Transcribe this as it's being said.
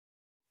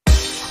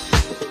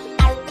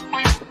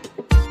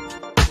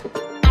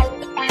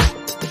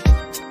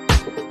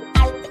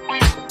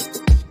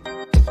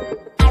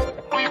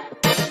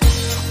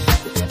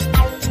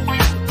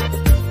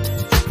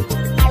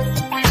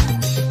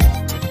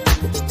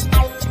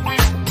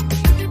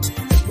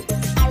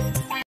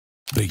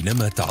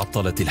أينما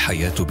تعطلت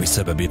الحياة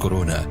بسبب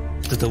كورونا،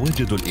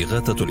 تتواجد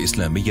الإغاثة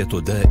الإسلامية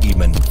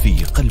دائما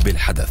في قلب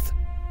الحدث،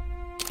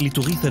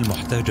 لتغيث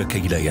المحتاج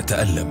كي لا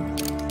يتألم،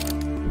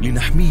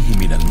 لنحميه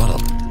من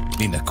المرض،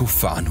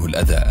 لنكف عنه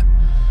الأذى.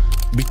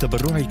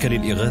 بتبرعك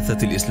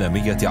للإغاثة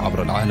الإسلامية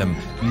عبر العالم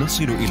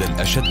نصل إلى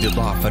الأشد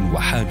ضعفا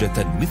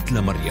وحاجة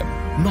مثل مريم.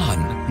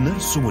 معا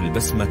نرسم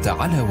البسمة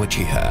على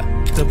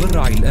وجهها.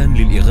 تبرع الآن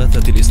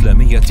للإغاثة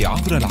الإسلامية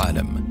عبر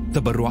العالم.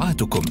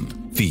 تبرعاتكم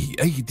في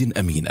أيد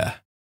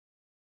أمينة.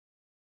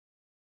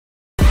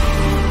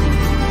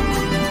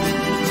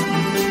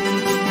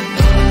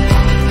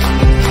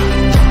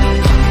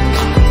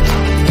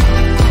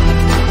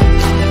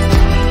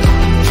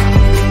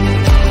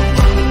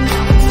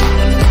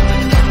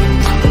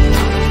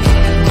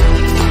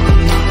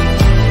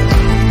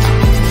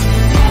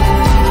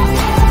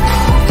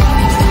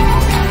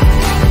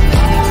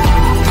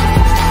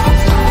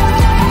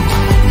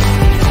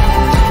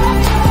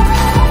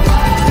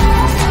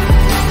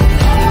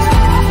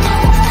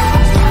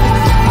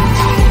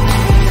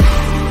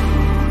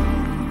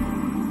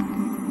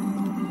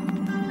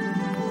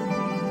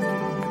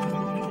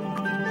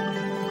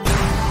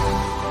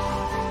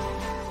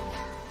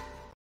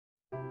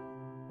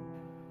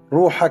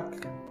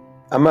 روحك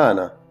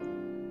أمانة،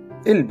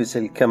 البس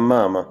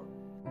الكمامة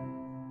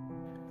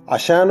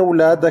عشان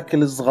أولادك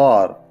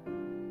الصغار،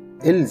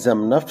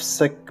 الزم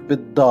نفسك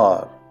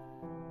بالدار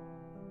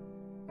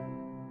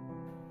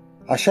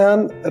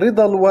عشان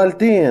رضا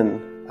الوالدين،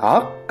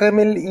 عقم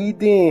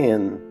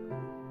الإيدين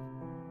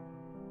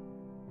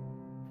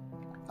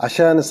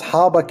عشان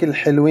أصحابك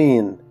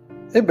الحلوين،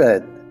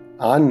 ابعد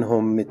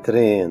عنهم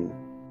مترين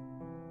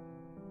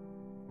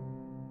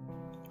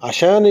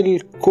عشان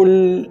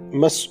الكل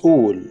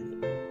مسؤول،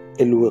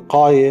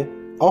 الوقاية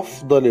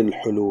أفضل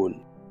الحلول.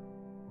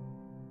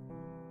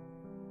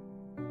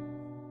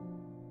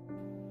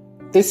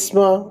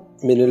 اسمع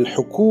من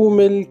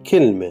الحكومة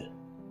الكلمة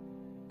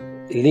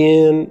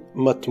لين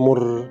ما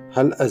تمر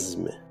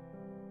هالأزمة.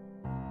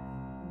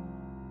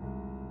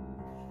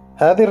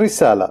 هذه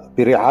الرسالة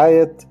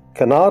برعاية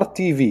كنار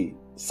تي في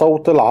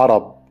صوت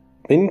العرب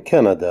من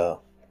كندا.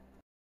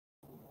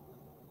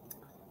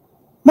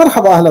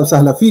 مرحبا، أهلا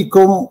وسهلا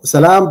فيكم،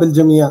 سلام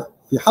بالجميع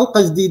في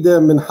حلقة جديدة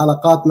من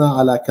حلقاتنا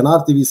على كنار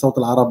تي في صوت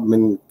العرب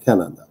من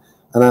كندا.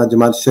 أنا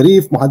جمال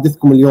الشريف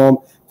محدثكم اليوم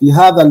في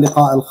هذا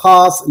اللقاء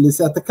الخاص اللي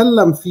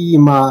سأتكلم فيه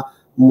مع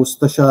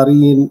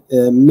مستشارين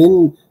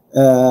من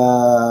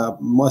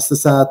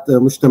مؤسسات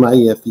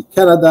مجتمعية في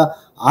كندا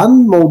عن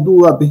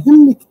موضوع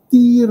بهم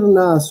كثير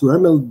ناس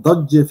وعمل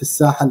ضجة في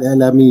الساحة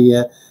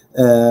الإعلامية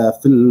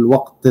في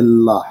الوقت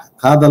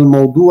اللاحق. هذا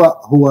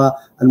الموضوع هو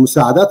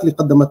المساعدات اللي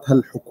قدمتها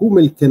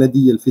الحكومة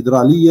الكندية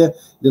الفيدرالية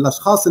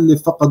للأشخاص اللي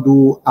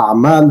فقدوا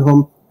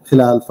أعمالهم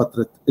خلال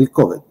فترة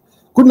الكوفيد.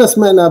 كنا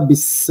سمعنا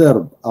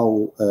بالسرب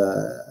أو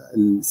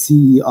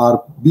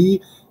CRB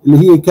اللي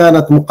هي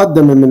كانت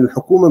مقدمة من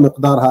الحكومة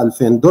مقدارها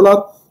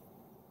 $2000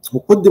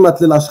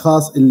 وقدمت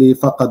للأشخاص اللي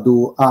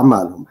فقدوا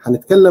أعمالهم.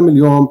 حنتكلم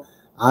اليوم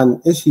عن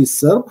إيش هي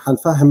السرب،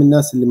 حنفهم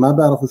الناس اللي ما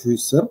بيعرفوا شو هي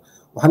السرب،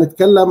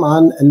 وحنتكلم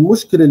عن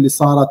المشكلة اللي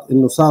صارت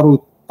إنه صاروا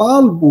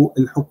طالبوا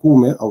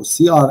الحكومة أو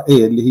CRA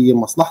اللي هي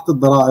مصلحة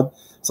الضرائب،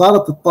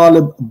 صارت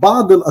تطالب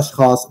بعض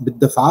الأشخاص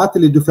بالدفعات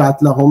اللي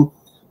دفعت لهم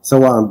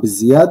سواء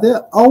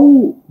بالزيادة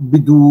أو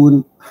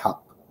بدون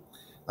حق.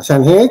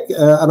 عشان هيك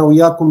أنا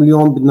وياكم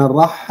اليوم بدنا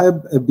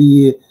نرحب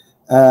ب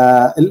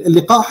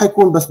اللقاء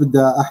حيكون، بس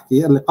بدي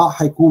أحكي اللقاء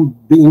حيكون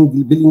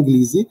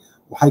بالإنجليزي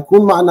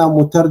وحيكون معنا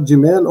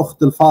مترجمة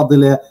الأخت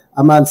الفاضلة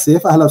أمال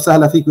سيف. أهلا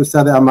وسهلا فيك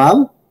أستاذة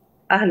أمال.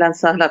 أهلا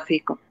وسهلا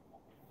فيكم.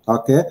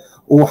 اوكي،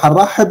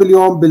 وحنرحب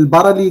اليوم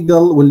بالباراليجل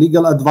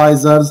والليجل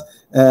ادفايزرز.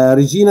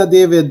 ريجينا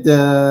ديفيد,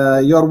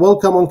 you're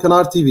welcome on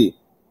Canard TV.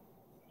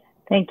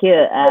 Thank you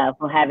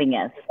for having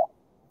us.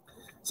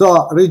 So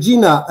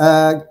Regina,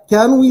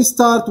 can we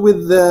start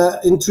with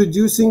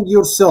introducing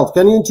yourself?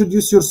 Can you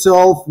introduce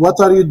yourself? What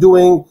are you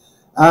doing?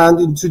 And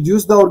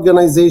introduce the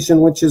organization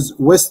which is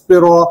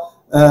Westboro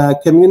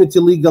Community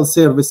Legal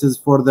Services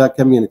for the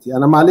Community.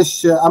 أنا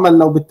معلش أمل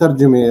لو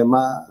بالترجمة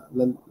مع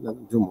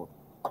للجمهور.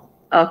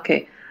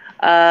 أوكي.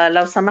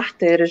 لو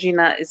سمحت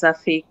رجينا إذا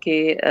فيك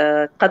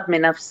قدمي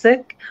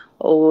نفسك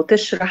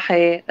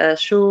وتشرحي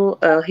شو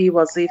هي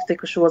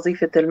وظيفتك وشو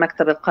وظيفة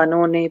المكتب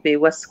القانوني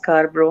بويست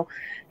كاربرو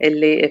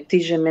اللي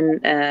بتيجي من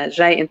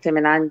جاي أنت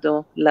من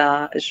عنده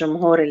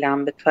للجمهور اللي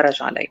عم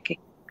بتفرج عليكي.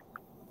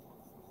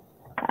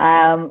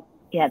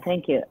 Yeah,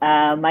 thank you.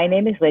 My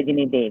name is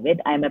Regina David.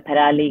 I'm a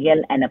paralegal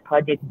and a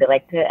project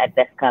director at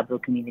West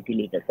Scarborough Community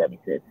Legal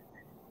Services.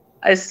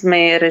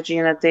 اسمي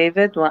ريجينا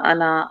ديفيد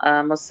وأنا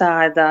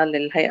مساعدة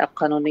للهيئة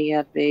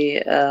القانونية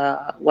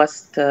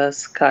بوست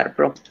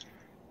سكاربرو.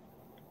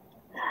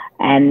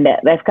 And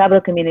West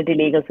Scarborough Community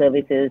Legal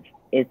Services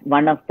is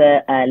one of the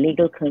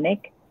legal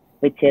clinic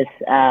which is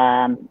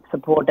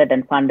supported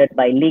and funded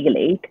by Legal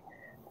Aid.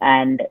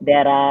 And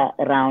there are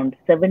around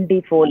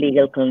 74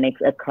 legal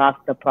clinics across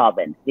the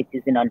province, which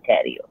is in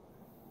Ontario.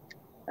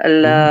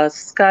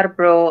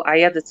 السكاربرو،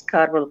 عيادة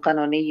سكاربرو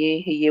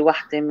القانونية هي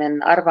واحدة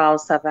من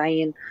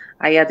 74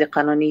 عيادة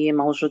قانونية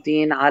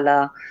موجودين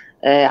على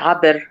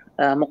عبر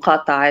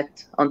مقاطعة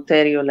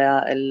أونتاريو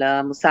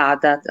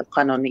للمساعدات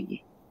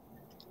القانونية.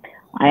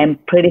 I am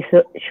pretty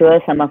sure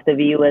some of the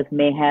viewers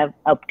may have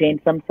obtained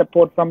some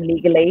support from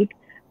legal aid.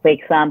 For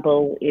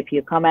example, if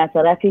you come as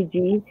a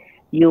refugee,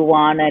 you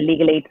want a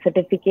legal aid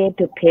certificate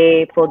to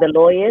pay for the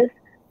lawyers.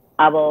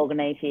 Our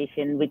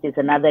organization, which is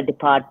another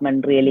department,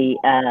 really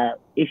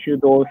issue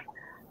those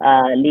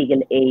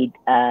legal aid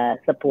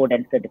support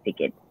and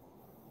certificates.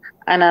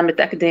 أنا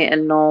متأكدة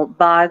إنه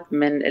بعض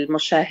من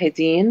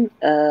المشاهدين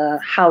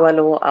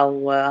حاولوا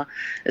أو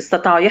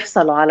استطاعوا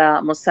يحصلوا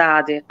على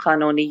مساعدة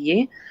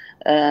قانونية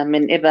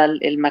من قبل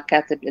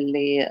المكاتب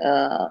اللي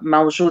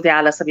موجودة.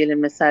 على سبيل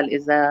المثال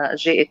إذا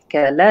جئت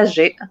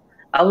كلاجئ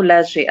أو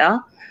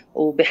لاجئة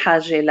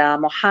وبحاجة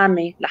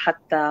لمحامي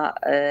لحتى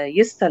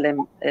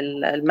يستلم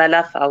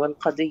الملف أو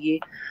القضية،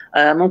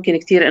 ممكن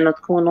كتير إنه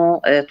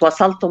تكونوا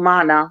تواصلتوا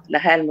معنا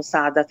لهذه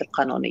المساعدات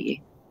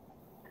القانونية.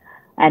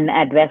 And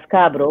at West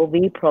Scarborough,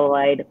 we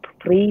provide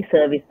free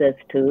services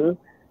to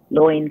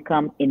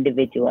low-income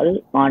individuals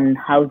on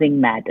housing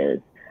matters,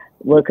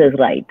 workers'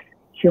 rights,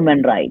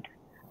 human rights,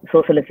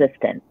 social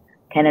assistance,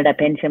 Canada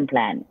pension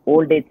plan,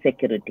 old age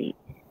security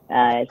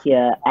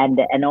here,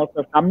 and also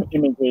some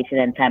immigration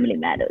and family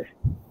matters.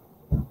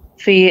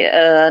 في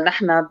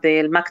نحن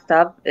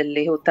بالمكتب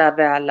اللي هو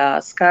تابع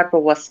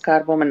لسكاربو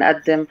وسكاربو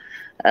بنقدم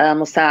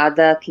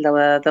مساعدات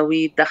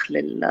لذوي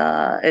الدخل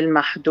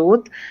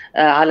المحدود.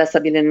 على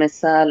سبيل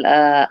المثال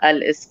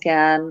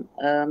الإسكان،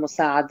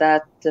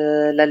 مساعدات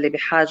للي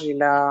بحاجة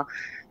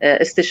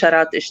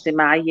لاستشارات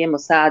اجتماعية،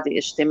 مساعدة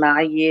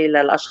اجتماعية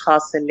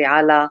للأشخاص اللي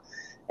على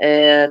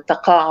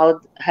تقاعد.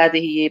 هذه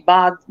هي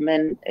بعض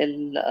من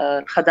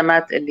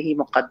الخدمات اللي هي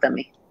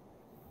مقدمة.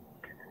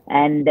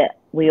 And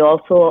we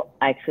also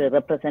actually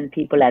represent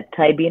people at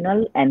tribunal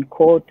and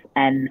court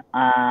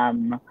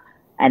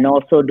and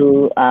also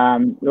do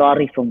law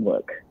reform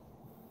work.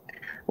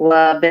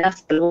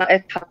 وبنفس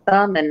الوقت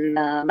حتى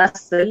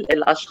بنمثل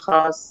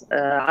الأشخاص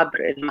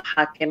عبر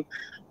المحاكم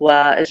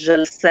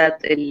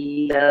والجلسات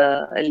اللي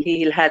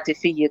هي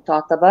الهاتفية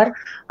تعتبر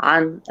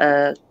عن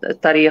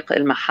طريق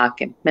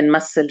المحاكم.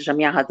 بنمثل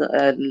جميع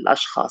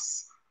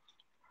الأشخاص.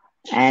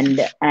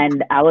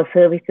 And our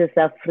services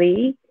are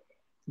free,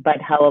 but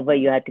however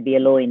you have to be a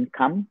low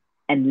income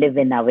and live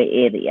in our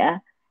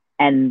area.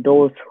 And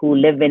those who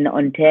live in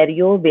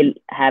Ontario will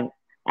have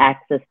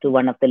access to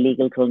one of the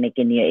legal clinic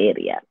in your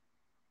area.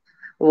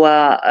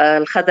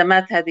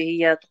 والخدمات هذه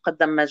هي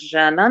تقدم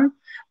مجانا،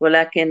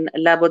 ولكن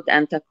لابد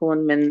أن تكون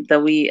من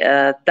ذوي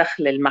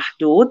الدخل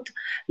المحدود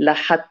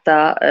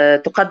لحتى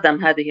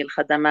تقدم هذه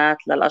الخدمات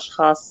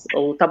للأشخاص.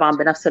 وطبعا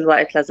بنفس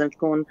الوقت لازم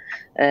تكون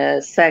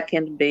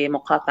ساكن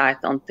بمقاطعة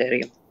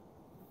أونتاريو.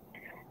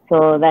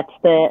 So that's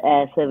the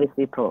service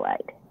we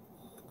provide.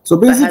 So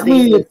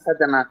basically,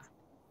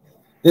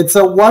 it's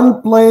a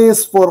one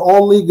place for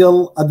all legal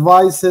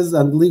advices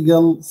and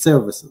legal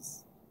services.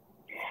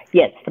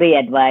 Yes, free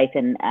advice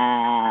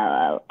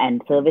and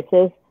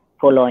services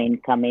for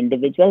low-income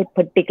individuals,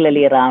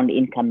 particularly around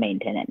income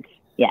maintenance.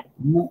 Yeah.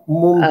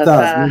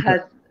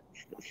 ممتاز.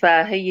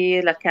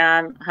 فهي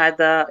لكان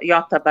هذا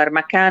يعتبر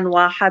مكان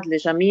واحد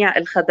لجميع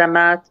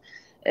الخدمات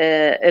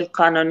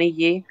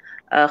القانونية،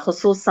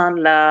 خصوصا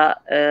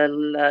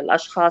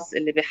للأشخاص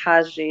اللي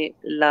بحاجة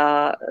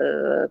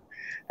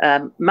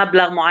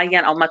لمبلغ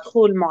معين أو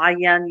مدخول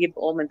معين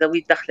يبقوا من ذوي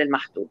الدخل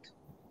المحدود.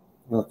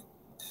 Okay.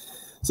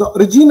 So,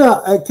 Regina,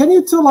 can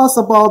you tell us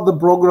about the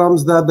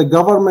programs that the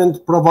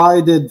government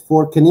provided for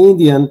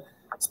Canadians,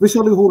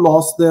 especially who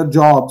lost their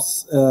jobs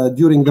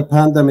during the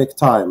pandemic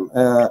time?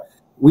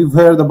 We've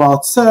heard about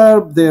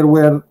SERB. There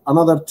were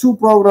another two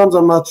programs.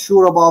 I'm not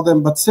sure about them,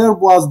 but SERB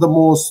was the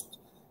most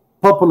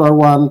popular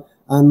one,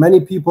 and many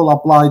people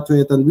applied to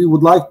it, and we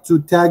would like to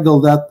tackle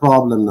that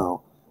problem now.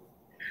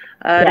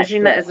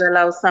 رجينا، إذا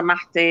لو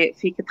سمحتي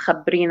فيك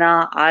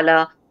تخبرينا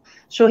على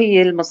شو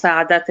هي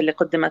المساعدات اللي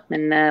قدمت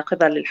من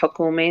قبل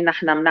الحكومة.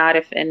 نحن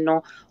بنعرف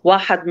إنه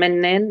واحد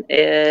منن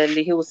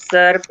اللي هو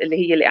السرب، اللي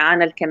هي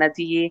الإعانة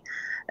الكندية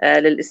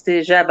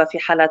للاستجابة في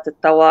حالات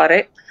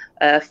الطوارئ.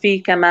 في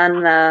كمان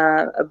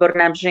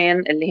برنامجين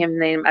اللي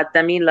هم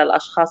مقدمين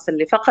للأشخاص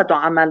اللي فقدوا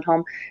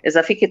عملهم.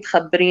 إذا فيك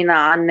تخبرينا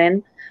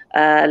عنن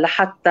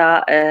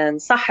لحتى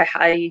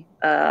نصحح أي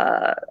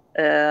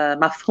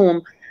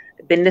مفهوم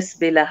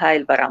بالنسبة لهاي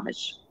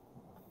البرامج.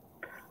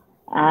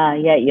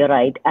 Yeah, you're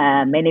right.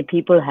 Many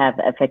people have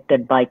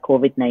affected by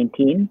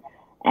COVID-19,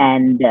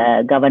 and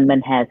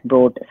government has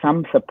brought some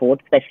support,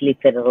 especially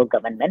federal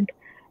government.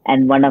 And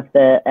one of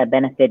the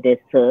benefit is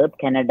SERB,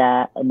 Canada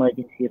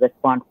Emergency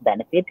Response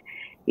Benefit.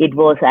 It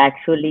was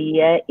actually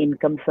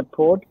income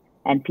support,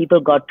 and people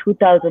got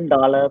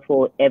 $2,000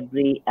 for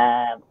every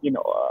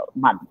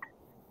month.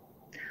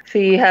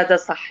 في هذا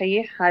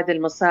صحيح. هذه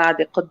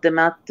المساعدة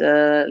قدمت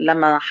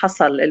لما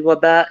حصل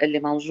الوباء اللي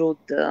موجود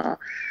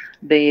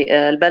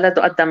بالبلد،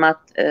 وقدمت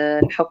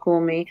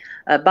الحكومة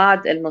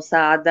بعض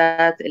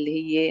المساعدات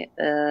اللي هي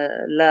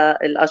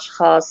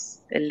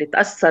للأشخاص اللي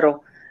تأثروا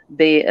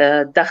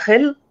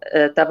بالدخل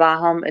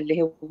تبعهم،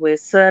 اللي هو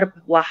سرب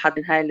واحد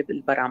من هاي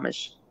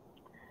البرامج.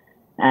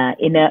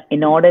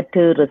 In order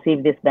to receive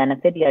this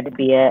benefit, you have to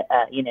be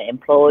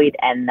employed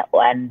and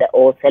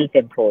or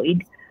self-employed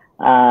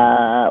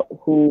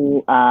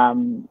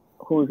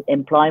whose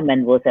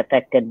employment was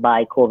affected by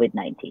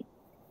COVID-19.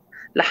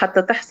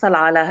 لحتى تحصل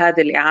على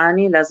هذه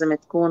الإعانة لازم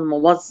تكون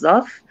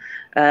موظف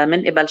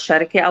من قبل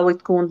شركة، أو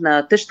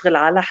تكون تشتغل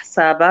على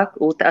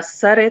حسابك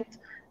وتأثرت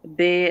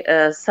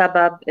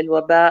بسبب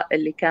الوباء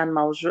اللي كان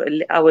موجود،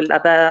 أو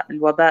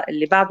الوباء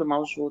اللي بعده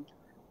موجود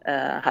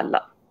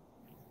هلأ.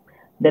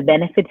 The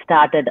benefit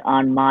started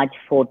on March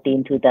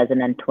 14,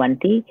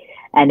 2020,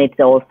 and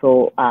it's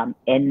also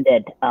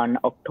ended on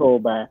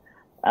October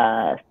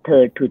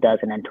 3rd,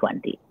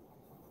 2020.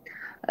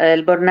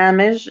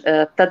 البرنامج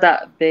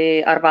ابتدأ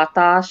ب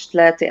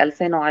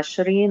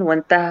 14/3/2020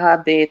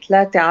 وانتهى ب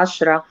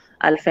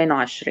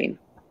 3/10/2020.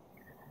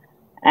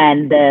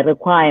 And the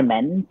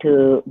requirement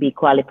to be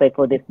qualified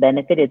for this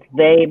benefit, it's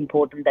very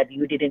important that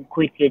you didn't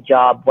quit your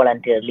job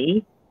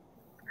voluntarily.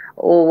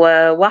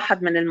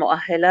 وواحد من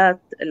المؤهلات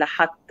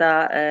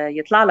لحتى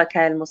يطلع لك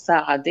هاي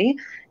المساعدة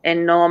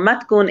إنه ما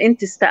تكون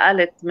أنت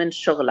استقلت من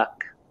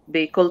شغلك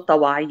بكل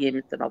طواعية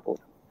مثل ما بقول.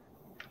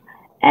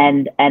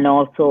 And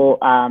also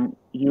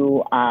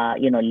you are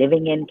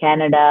living in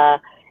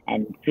Canada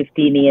and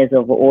 15 years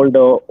of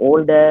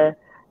older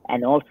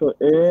and also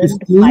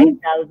earned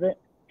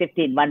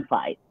 15.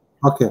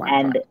 Okay.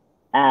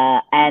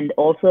 And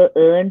also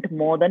earned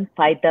more than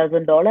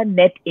 $5,000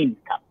 net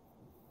income.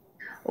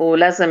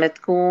 ولازم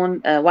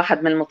تكون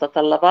واحد من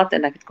المتطلبات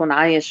انك تكون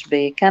عايش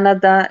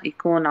بكندا،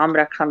 يكون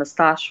عمرك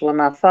 15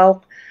 وما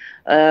فوق،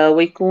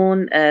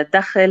 ويكون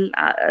دخل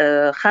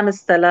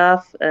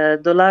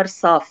 $5,000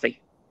 صافي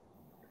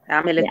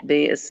عملت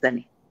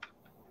بالسنة.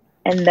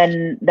 And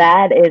then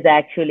that is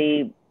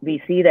actually, we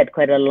see that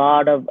quite a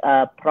lot of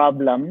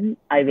problem.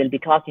 I will be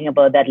talking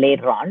about that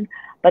later on.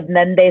 But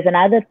then there's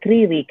another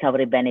 3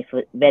 recovery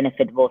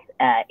benefit was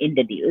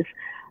introduced.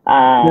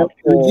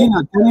 Regina,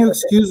 can you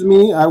excuse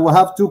me? I will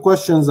have 2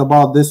 questions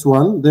about this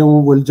one. Then we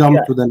will jump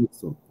to the next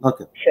one.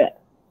 Okay. Sure.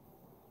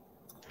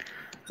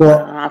 So,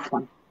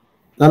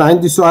 أنا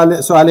عندي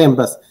سؤالين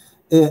بس.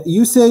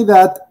 You say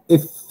that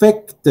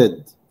affected.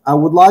 I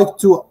would like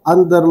to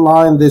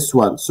underline this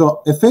one. So,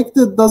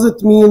 affected, does it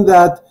mean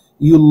that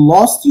you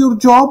lost your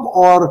job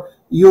or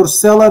your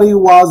salary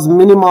was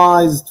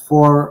minimized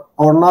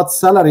or not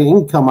salary,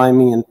 income, I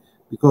mean,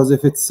 because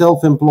if it's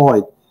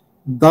self-employed,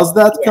 does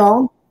that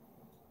count?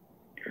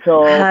 So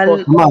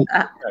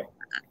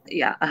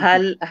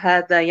هل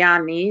هذا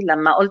يعني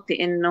لما قلت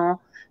إنه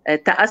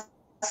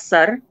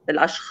تأثر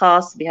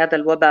الأشخاص بهذا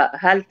الوباء،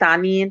 هل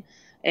تعنين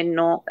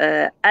إنه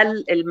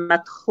قل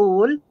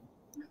المدخول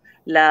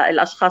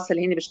للأشخاص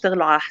اللي هن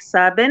بيشتغلوا على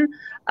حساب،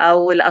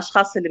 أو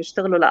الأشخاص اللي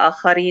بيشتغلوا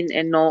لآخرين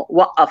إنه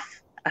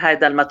وقف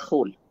هذا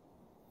المدخول؟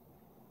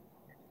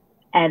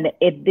 And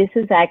if this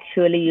is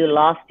actually you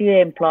lost your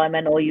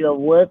employment or your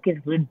work is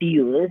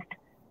reduced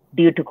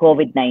due to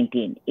COVID-19,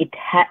 it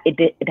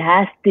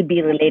has to be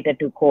related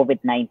to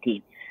COVID-19.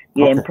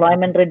 Your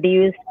employment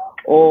reduced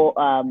or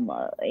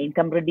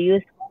income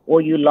reduced, or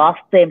you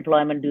lost the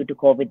employment due to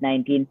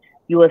COVID-19,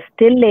 you are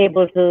still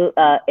able to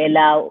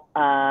allow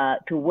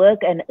to work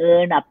and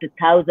earn up to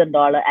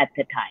 $1,000 at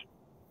the time.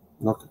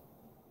 Okay.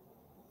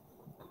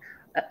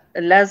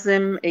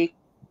 لازم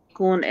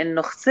يكون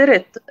إنه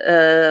خسرت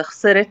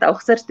أو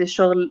خسرت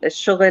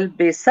الشغل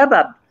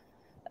بسبب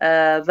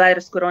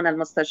فيروس كورونا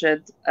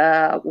المستجد،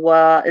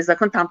 وإذا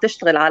كنت عم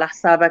تشتغل على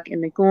حسابك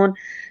إنه يكون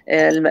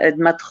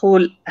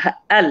المدخول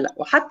قل،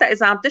 وحتى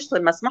إذا عم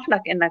تشتغل مسموح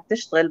لك إنك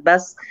تشتغل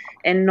بس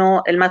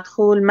إنه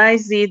المدخول ما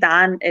يزيد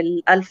عن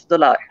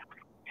 $1,000.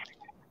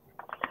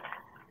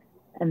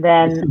 And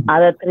then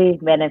other 3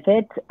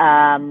 benefits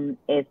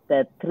is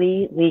the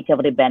 3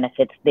 recovery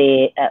benefits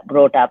they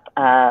brought up,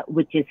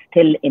 which is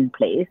still in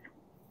place.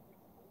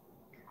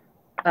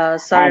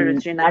 Sorry,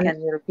 Regina,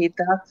 can you repeat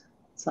that?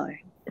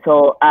 Sorry. So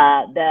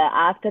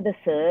after the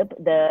SERB,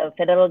 the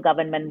federal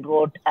government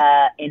brought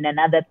in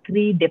another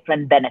 3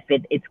 different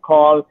benefits. It's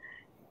called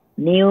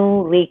new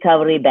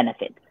recovery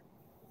benefits.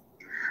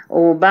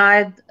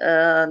 وبعد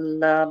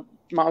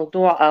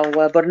الموضوع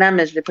أو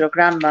برنامج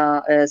لبروجرام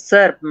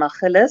SERB ما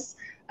خلص،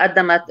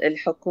 قدمت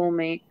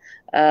الحكومة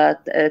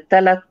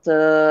 3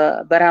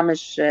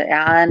 برامج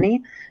إعانة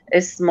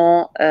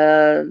اسمه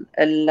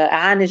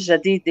الإعانة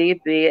الجديدة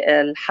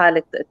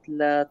بحالة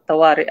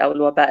الطوارئ أو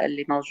الوباء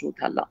اللي موجود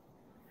هلا.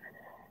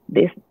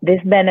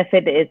 This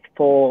benefit is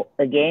for,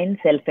 again,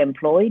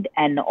 self-employed,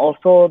 and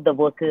also the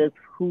workers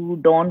who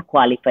don't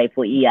qualify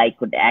for EI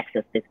could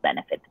access this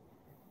benefit.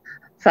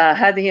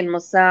 فهذه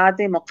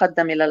المساعدة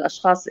مقدمة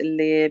للأشخاص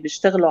اللي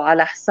بيشتغلوا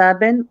على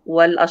حساب،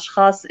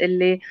 والأشخاص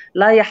اللي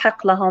لا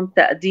يحق لهم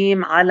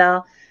تقديم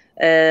على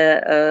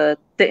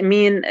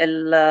تأمين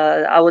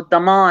أو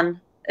الضمان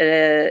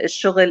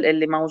الشغل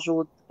اللي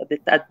موجود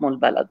بتقدمه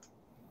البلد.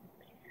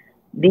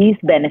 These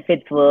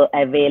benefits were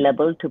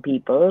available to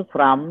people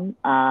from,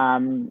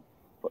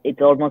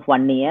 it's almost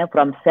 1 year,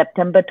 from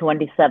September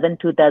 27,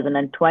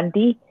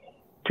 2020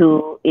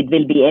 to, it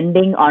will be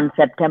ending on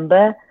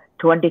September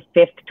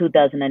 25th,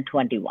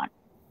 2021.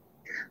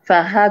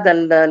 فهذا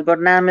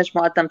البرنامج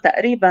مقدم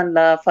تقريبا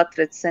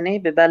لفترة سنة،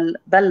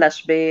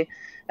 ببلش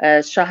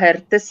بشهر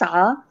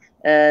 9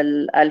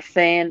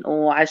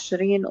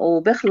 2020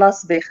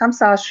 وبخلص ب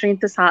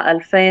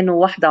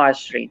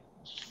 25/9/2021.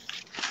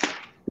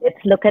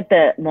 Let's look at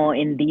more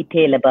in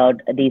detail about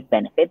these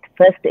benefits.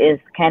 First is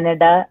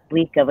Canada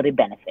Recovery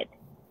Benefit.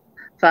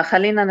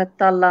 فخلينا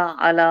نتطلع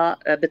على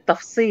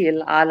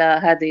بالتفصيل على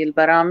هذه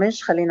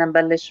البرامج. خلينا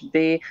نبلش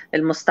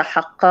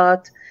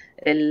بالمستحقات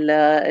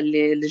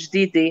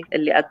الجديدة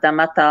اللي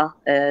قدمتها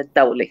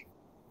الدولة.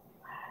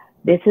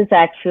 This is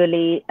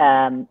actually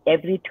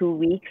every 2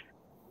 weeks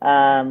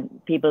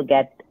people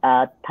get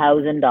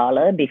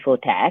 $1,000 before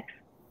tax.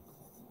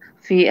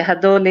 في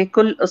هدول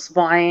كل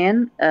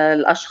أسبوعين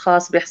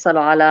الأشخاص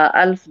بيحصلوا على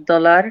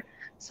 $1,000.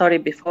 Sorry,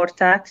 before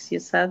tax, you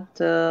said?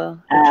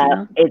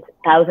 It's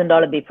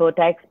 $1,000 before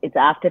tax. It's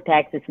after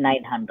tax, it's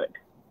 $900.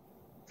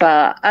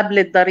 فقبل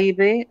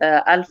الضريبة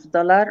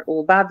 $1,000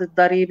 وبعد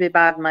الضريبة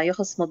بعد ما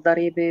يخصموا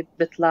الضريبة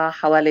بيطلع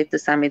حوالي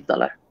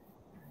 $900.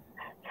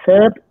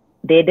 Third,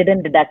 they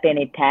didn't deduct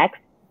any tax.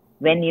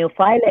 When you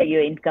file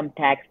your income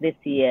tax this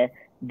year,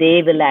 they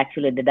will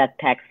actually deduct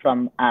tax from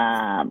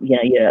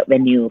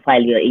when you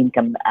file your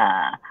income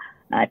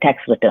tax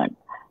return.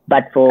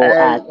 But for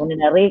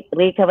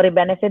recovery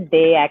benefit,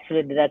 they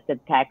actually deduct the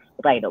tax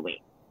right away.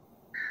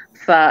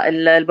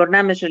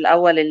 فالبرنامج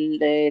الأول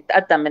اللي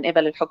تقدم من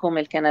قبل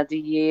الحكومة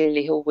الكندية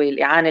اللي هو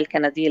الإعانة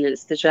الكندية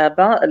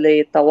للاستجابة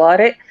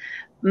للطوارئ،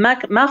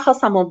 ما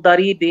خصموا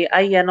الضريبة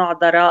أي نوع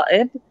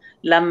ضرائب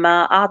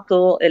لما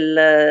أعطوا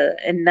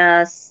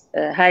الناس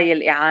هاي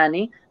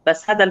الإعانة.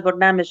 بس هذا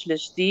البرنامج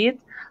الجديد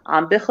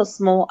عم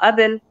بخصموا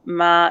قبل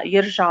ما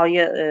يرجعوا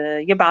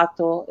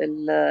يبعثوا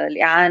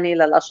الإعانة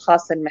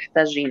للأشخاص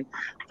المحتاجين.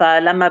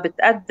 فلما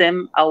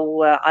بتقدم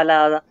أو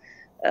على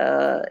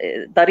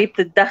ضريبة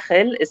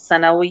الدخل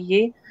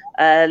السنوية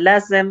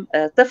لازم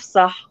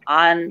تفصح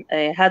عن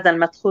هذا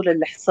المدخول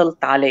اللي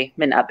حصلت عليه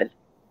من قبل.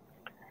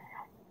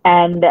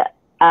 And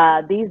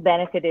these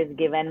benefit is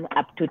given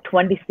up to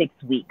 26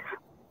 weeks.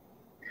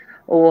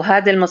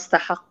 وهذه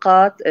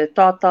المستحقات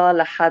تعطى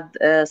لحد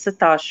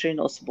 26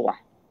 أسبوع.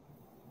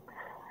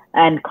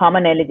 And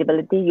common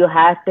eligibility, you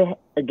have to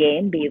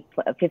again be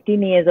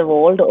 15 years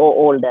old or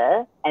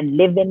older and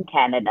live in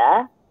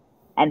Canada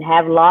and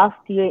have lost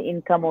your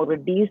income or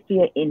reduced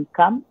your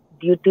income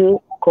due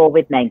to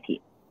COVID-19.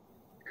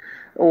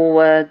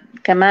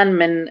 وكمان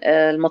من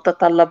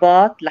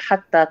المتطلبات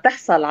لحتى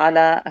تحصل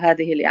على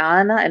هذه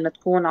الإعانة أن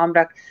تكون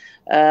عمرك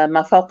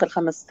ما فوق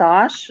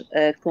 15،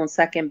 تكون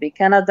ساكن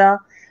بكندا،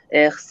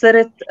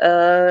 خسرت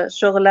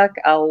شغلك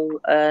أو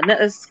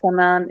نقص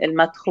كمان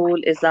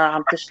المدخول إذا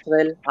عم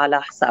تشتغل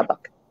على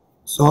حسابك.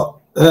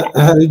 So,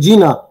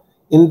 Regina,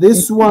 in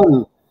this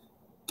one,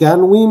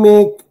 can we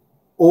make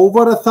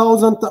over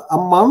 1,000 a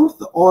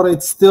month, or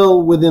it's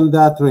still within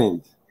that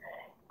range?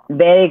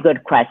 Very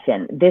good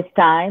question. This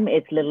time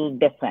it's a little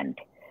different.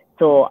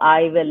 So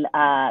I will,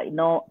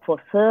 for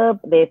SERB,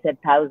 they said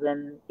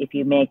 1,000. If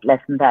you make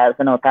less than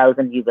 1,000 or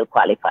 1,000, you will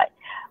qualify.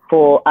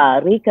 For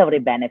recovery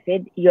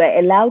benefit, you are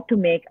allowed to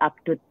make up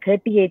to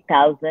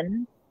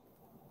 38,000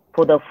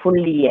 for the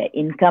full year.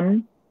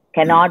 Income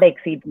cannot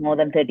exceed more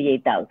than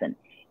 38,000.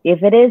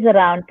 If it is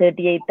around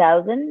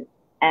 38,000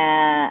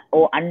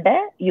 or under,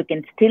 you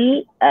can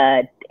still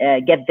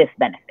get this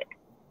benefit.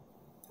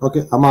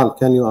 Okay, Amal,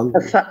 can you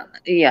answer?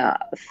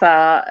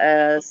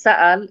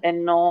 فسأل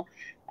إنه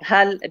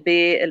هل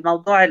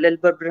بالموضوع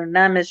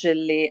البرنامج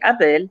اللي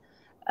قبل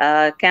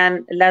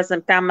كان لازم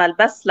تعمل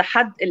بس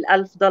لحد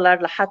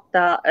 $1,000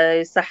 لحتى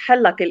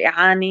يسهل لك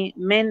الإعانة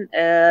من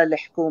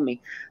الحكومة،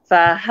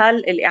 فهل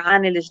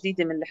الإعانة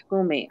الجديدة من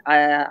الحكومة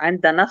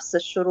عندها نفس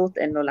الشروط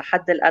إنه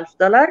لحد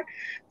 $1,000؟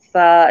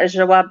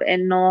 فالجواب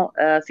إنه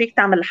فيك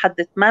تعمل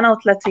لحد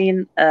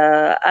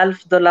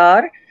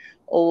 $38,000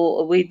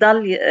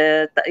 ويضل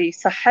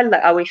يسهل لك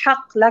أو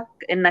يحق لك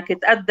إنك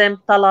تقدم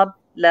طلب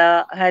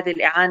لهذه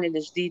الإعانة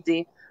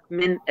الجديدة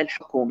من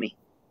الحكومة.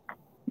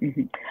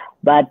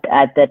 But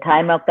at the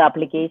time of the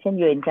application,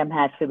 your income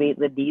has to be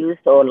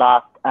reduced or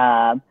lost,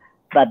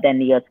 but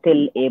then you're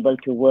still able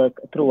to work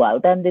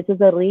throughout. And this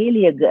is a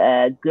really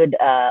good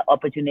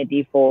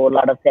opportunity for a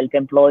lot of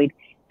self-employed,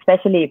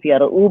 especially if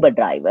you're an Uber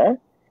driver.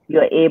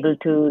 You're able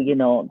to,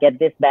 get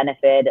this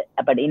benefit,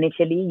 but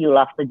initially you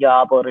lost the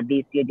job or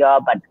reduced your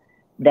job, but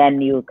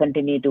then you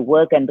continue to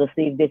work and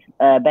receive this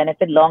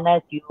benefit long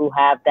as you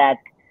have that,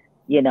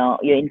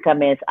 your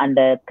income is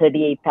under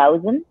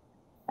 38,000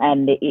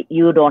 and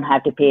you don't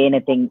have to pay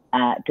anything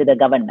to the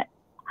government.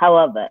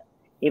 However,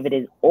 if it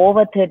is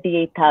over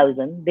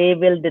 38,000, they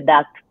will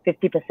deduct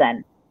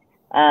 50%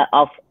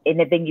 of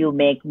anything you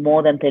make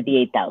more than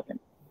 38,000.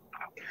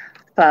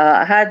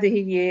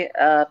 فهذه هي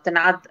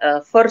بتنعد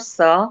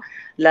فرصة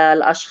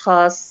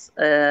للأشخاص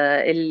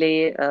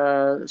اللي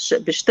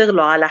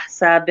بيشتغلوا على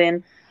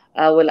حساب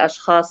أو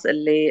الأشخاص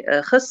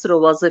اللي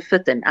خسروا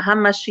وظيفتهم.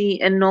 أهم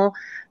شيء إنه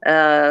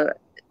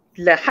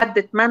لحد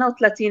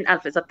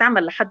 38,000، إذا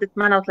بتعمل لحد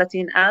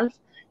 38,000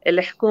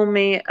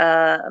 الحكومة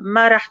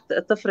ما رح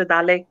تفرض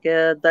عليك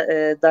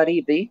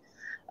ضريبة،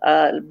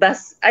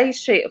 بس أي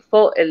شيء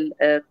فوق ال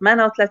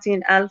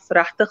 38,000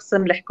 رح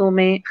تخصم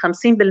الحكومة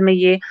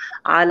 50%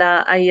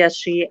 على أي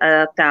شيء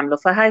بتعمله.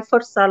 فهاي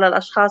فرصة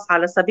للأشخاص،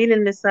 على سبيل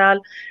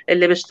المثال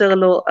اللي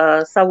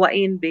بيشتغلوا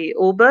سواقين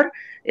بأوبر،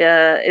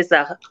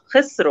 إذا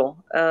خسروا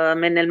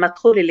من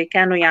المدخول اللي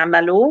كانوا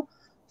يعملوه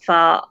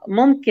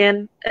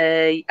فممكن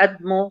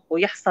يقدموا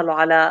ويحصلوا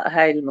على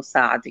هاي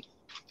المساعدة.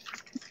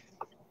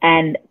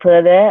 And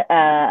further,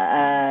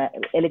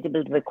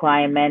 eligible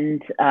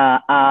requirements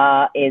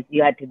is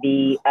you have to be,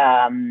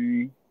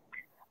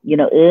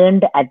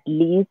 earned at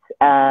least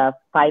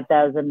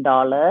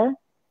 $5,000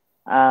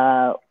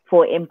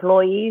 for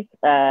employees.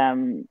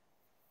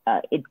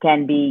 It can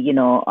be,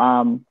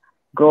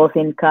 gross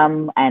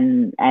income,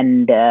 and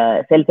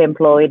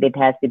self-employed. It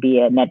has to be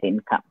a net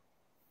income.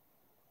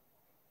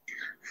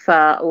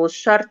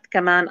 والشرط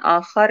كمان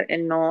آخر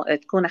إنه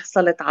تكون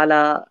حصلت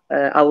على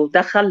أو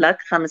دخل لك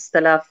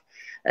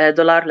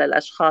 $5,000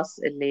 للأشخاص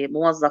اللي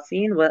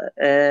موظفين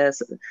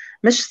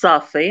مش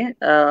صافي،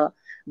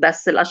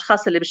 بس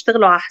الأشخاص اللي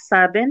بيشتغلوا على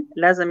حسابهم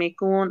لازم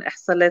يكون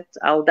حصلت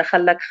أو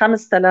دخل لك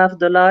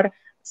 $5,000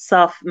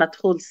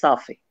 مدخول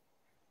صافي.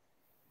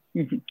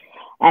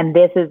 And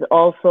this is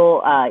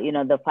also,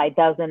 the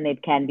 5,000,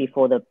 it can be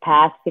for the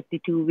past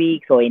 52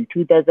 weeks or in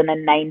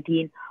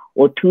 2019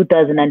 or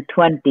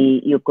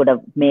 2020, you could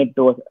have made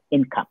those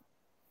income.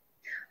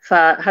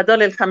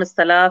 فهدول ال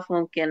 5,000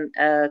 ممكن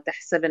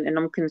تحسبن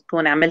إنه ممكن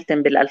تكون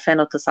عملتن بال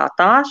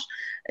 2019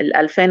 ال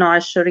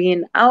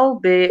 2020 أو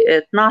ب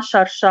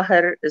 12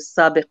 شهر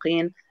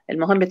السابقين.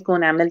 المهم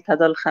تكون عملت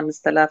هدول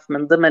 5,000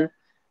 من ضمن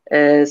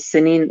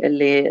السنين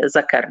اللي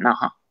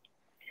ذكرناها.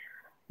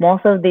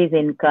 Most of these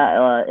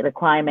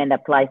requirement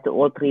applies to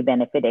all three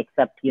benefits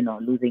except,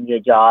 losing your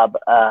job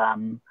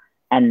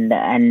and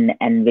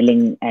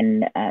willing and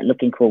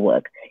looking for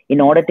work. In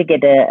order to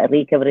get a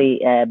recovery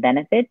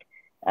benefit,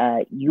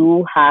 you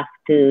have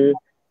to,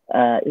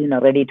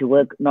 ready to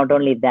work. Not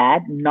only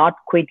that, not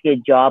quit your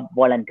job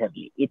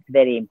voluntarily. It's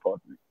very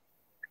important.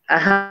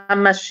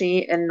 أهم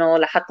شيء إنه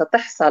لحتى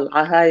تحصل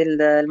على هاي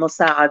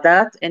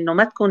المساعدات إنه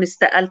ما تكون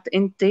استقلت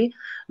أنت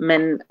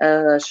من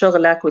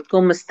شغلك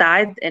وتكون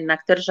مستعد إنك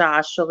ترجع على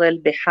الشغل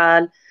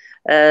بحال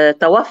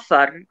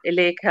توفر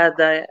إليك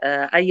هذا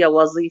أي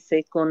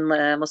وظيفة،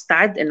 تكون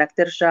مستعد إنك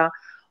ترجع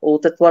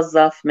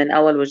وتتوظف من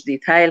أول وجديد.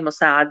 هاي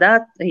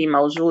المساعدات هي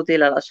موجودة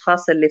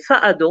للأشخاص اللي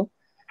فقدوا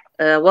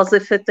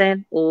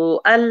وظيفتين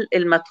وقل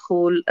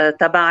المدخول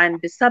تبعن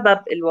بسبب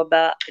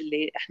الوباء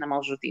اللي إحنا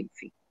موجودين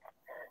فيه.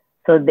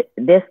 So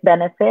this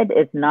benefit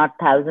is not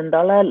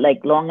 $1,000.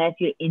 Like long as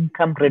your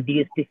income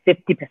reduced to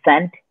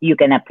 50%, you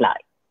can apply.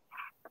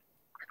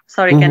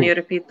 Sorry, can you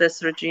repeat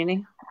this, Regina?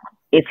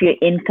 If your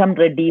income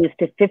reduced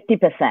to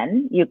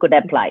 50%, you could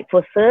apply.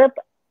 For SERP,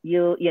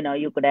 you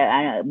could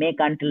make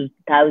until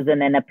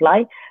 1,000 and apply.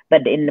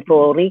 But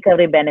for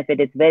recovery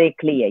benefit, it's very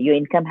clear. Your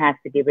income has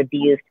to be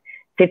reduced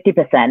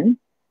 50%.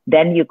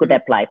 Then you could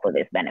apply for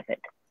this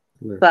benefit.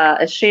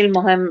 فالشيء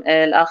المهم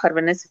الآخر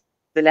بالنسبة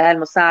لهذه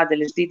المساعدة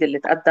الجديدة اللي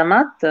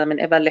تقدمت من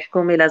قبل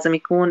الحكومة لازم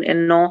يكون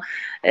إنه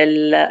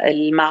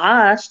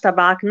المعاش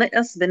تبعك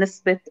نقص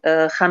بنسبة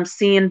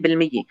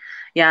 50%.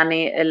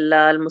 يعني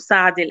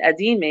المساعدة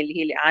القديمة اللي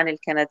هي الإعانة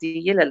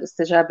الكندية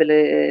للاستجابة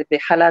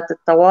بحالات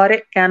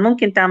الطوارئ كان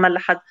ممكن تعمل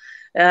لحد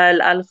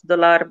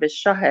 $1,000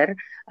 بالشهر.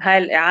 هاي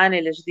الإعانة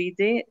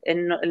الجديدة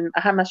إنه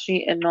أهم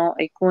شيء إنه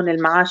يكون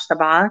المعاش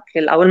تبعك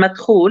أو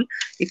المدخول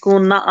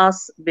يكون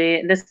نقص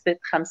بنسبة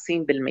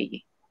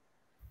 50%.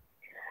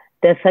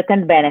 The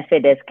second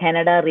benefit is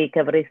Canada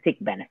Recovery Sick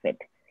Benefit.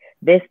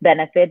 This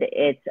benefit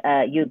is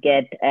you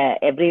get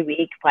every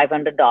week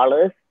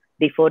 $500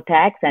 before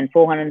tax and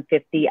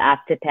 $450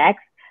 after tax.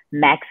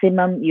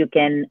 Maximum you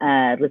can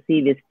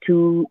receive is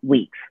 2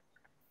 weeks.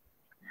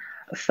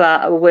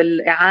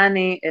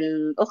 والإعانة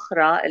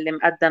الأخرى اللي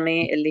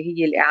مقدمة اللي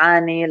هي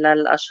الإعانة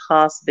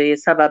للأشخاص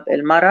بسبب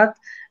المرض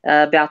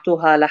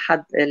بيعطوها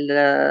لحد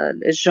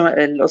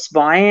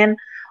الأسبوعين،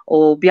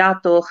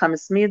 وبيعطوا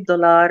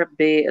 $500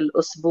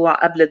 بالأسبوع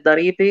قبل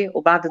الضريبة،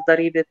 وبعد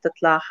الضريبة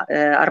بتطلع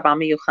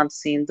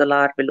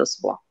 $450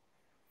 بالأسبوع.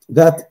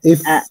 That if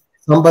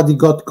somebody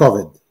got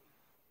COVID,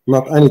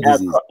 not any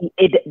disease.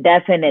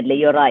 Definitely,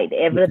 you're right.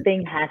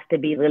 Everything has to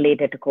be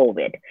related to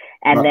COVID.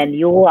 And then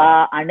you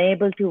are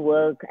unable to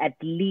work at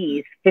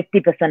least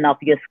 50% of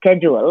your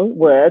schedule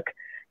work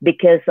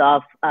because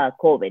of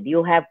COVID.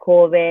 You have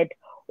COVID,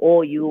 or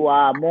you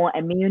are more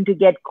immune to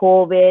get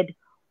COVID,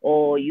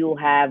 or you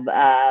have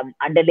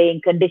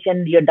underlying condition,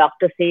 your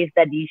doctor says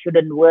that you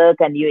shouldn't work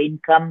and your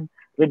income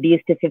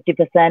reduced to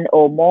 50%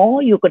 or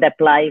more, you could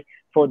apply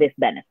for this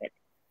benefit.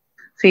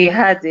 في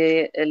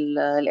هذه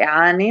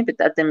الإعانة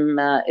بتقدم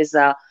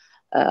إذا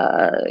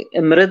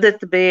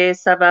مرضت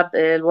بسبب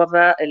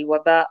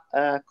الوباء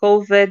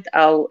كوفيد،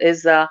 أو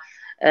إذا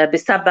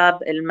بسبب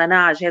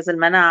المناعة، جهاز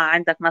المناعة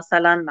عندك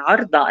مثلا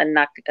عرضة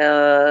انك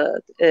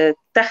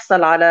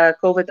تحصل على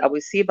كوفيد او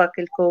يصيبك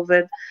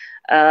الكوفيد،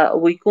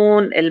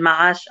 ويكون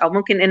المعاش، او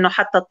ممكن انه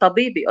حتى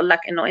الطبيب يقول لك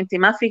انه انت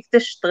ما فيك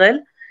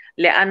تشتغل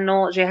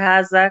لانه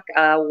جهازك،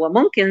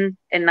 وممكن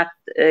انك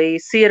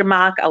يصير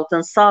معك او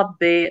تنصاب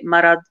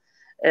بمرض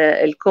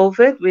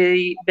الكوفيد،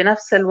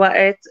 وبنفس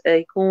الوقت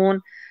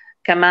يكون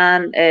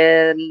كمان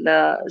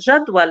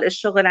جدول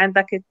الشغل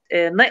عندك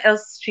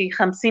نقص شيء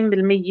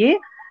 50%،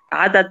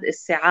 عدد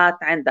الساعات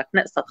عندك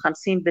نقصت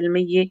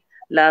 50%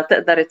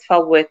 لتقدر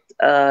تفوت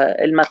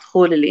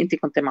المدخول اللي انت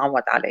كنت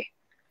معود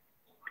عليه.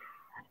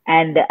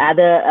 And the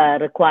other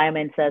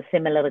requirements are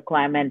similar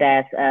requirement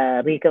as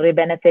recovery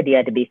benefit. You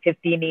had to be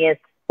 15 years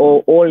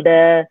or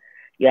older.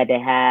 You had to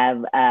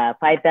have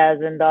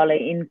 $5,000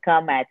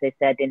 income, as I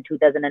said, in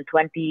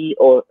 2019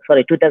 or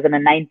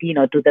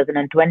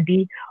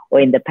 2020, or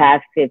in the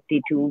past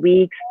 52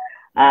 weeks.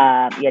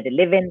 You had to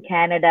live in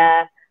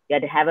Canada. You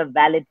had to have a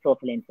valid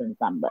social insurance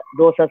number.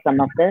 Those are some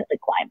of the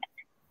requirements.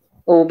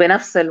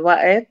 وبنفس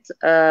الوقت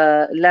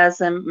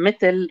لازم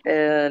مثل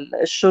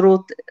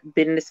الشروط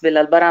بالنسبة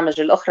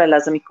للبرامج الأخرى،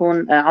 لازم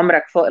يكون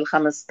عمرك فوق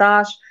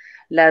ال15،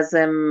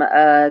 لازم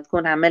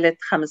تكون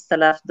عملت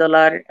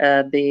 $5,000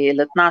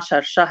 بال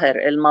 12 شهر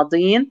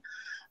الماضيين،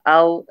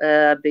 أو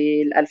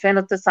بال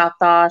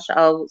 2019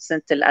 أو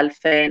سنة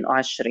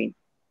 2020.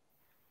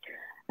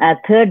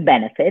 Third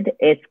benefit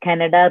is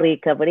Canada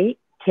Recovery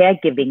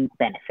Caregiving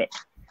Benefit.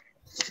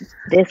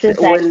 This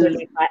is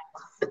actually,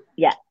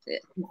 yeah.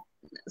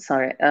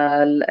 سوري،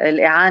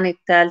 الإعانة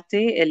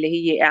الثالثة اللي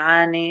هي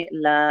إعانة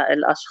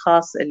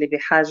للأشخاص اللي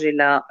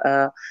بحاجة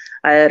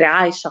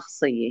لرعاية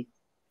شخصية.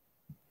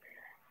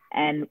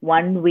 And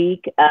 1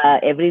 week,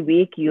 every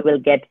week you will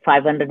get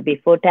 $500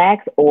 before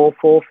tax or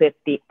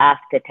 $450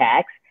 after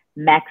tax,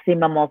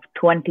 maximum of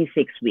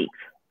 26 weeks.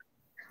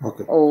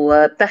 Okay.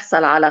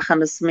 وبتحصل على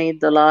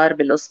 $500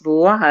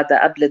 بالأسبوع،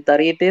 هذا قبل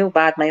الضريبة،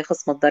 وبعد ما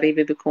يخصم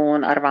الضريبة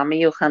بيكون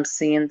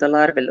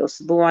 $450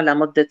 بالأسبوع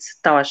لمدة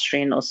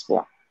 26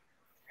 أسبوع.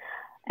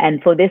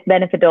 And for this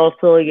benefit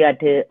also, you have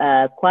to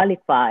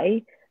qualify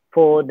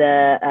for the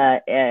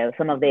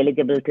some of the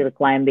eligibility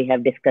requirements we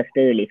have discussed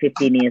earlier.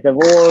 15 years of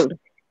old,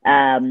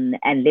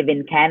 and live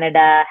in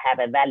Canada, have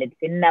a valid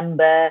PIN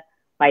number,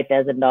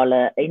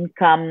 $5,000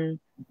 income,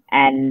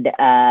 and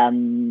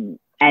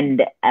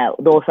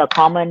those are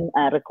common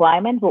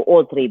requirements for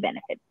all three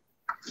benefits.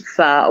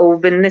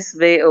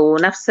 وبالنسبة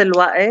ونفس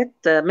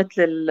الوقت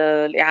مثل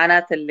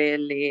الإعانات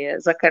اللي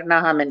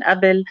ذكرناها من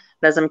قبل،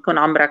 لازم يكون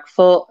عمرك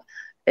فوق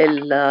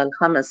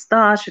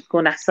ال15،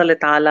 تكون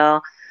حصلت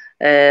على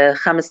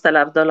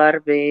 $5,000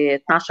 ب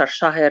 12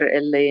 شهر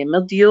اللي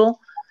مضيوا،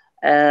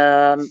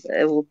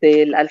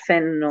 وبال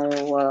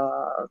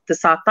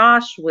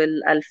 2019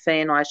 وال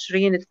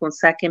 2020 تكون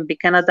ساكن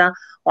بكندا،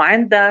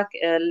 وعندك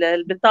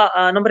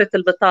البطاقة، نمرة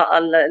البطاقة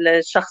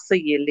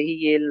الشخصية اللي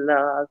هي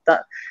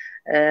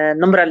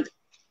نمرة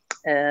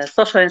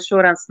social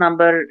insurance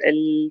number،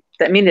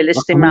 التأمين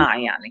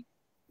الاجتماعي يعني.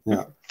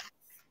 Yeah.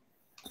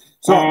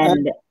 So,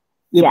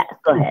 yeah,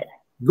 go ahead.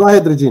 Go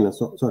ahead, Regina.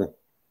 Sorry.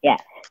 Yeah.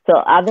 So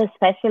other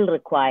special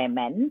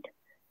requirement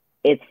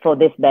is for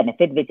this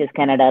benefit, which is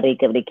Canada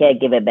Recovery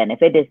Caregiver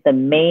Benefit, is the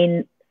main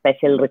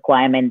special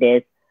requirement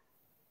is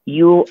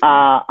you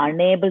are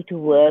unable to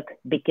work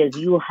because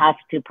you have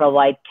to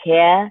provide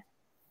care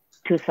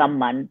to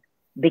someone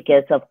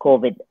because of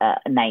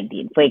COVID-19.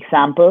 For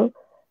example,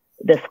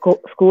 the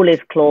school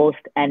is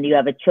closed and you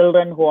have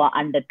children who are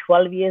under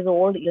 12 years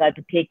old, you have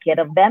to take care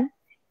of them.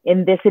 In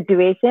this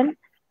situation,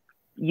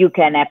 you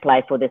can apply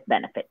for this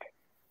benefit.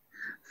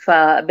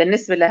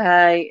 فبالنسبة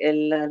لهاي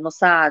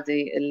المساعدة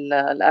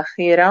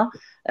الأخيرة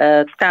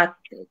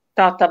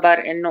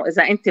تعتبر إنه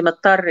إذا أنت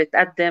مضطر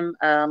تقدم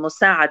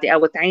مساعدة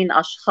أو تعين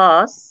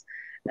أشخاص،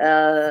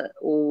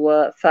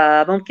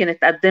 فممكن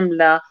تقدم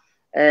له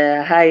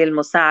هاي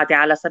المساعدة.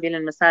 على سبيل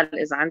المثال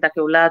إذا عندك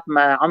أولاد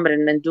عمر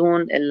من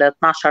دون ال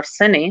 12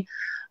 سنة،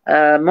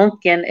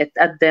 ممكن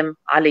تقدم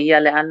عليها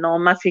لأنه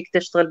ما فيك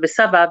تشتغل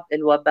بسبب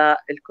الوباء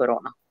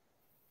الكورونا.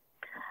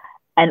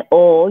 And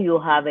or you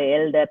have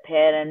elder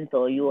parents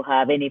or you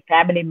have any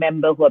family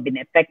member who have been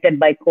affected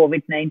by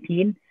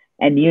COVID-19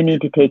 and you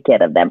need to take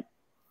care of them.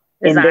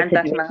 In this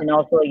situation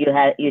also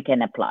you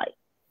can apply.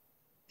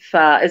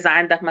 فإذا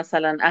عندك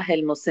مثلا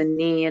أهل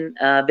مسنين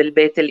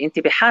بالبيت اللي أنت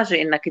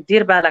بحاجة إنك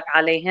تدير بالك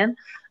عليهم،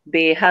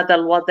 بهذا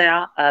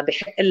الوضع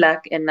بحق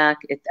لك إنك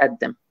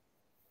تقدم.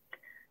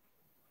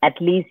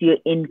 At least your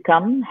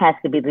income has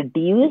to be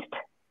reduced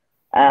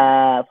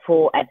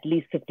for at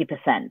least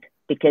 50%.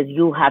 Because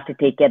you have to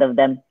take care of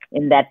them.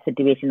 In that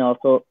situation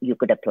also you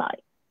could apply.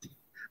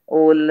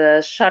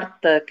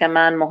 والشرط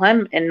كمان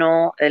مهم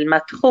إنه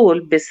المدخول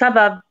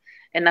بسبب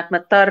إنك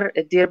مضطر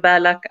تدير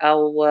بالك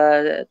أو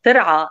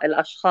ترعى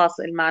الأشخاص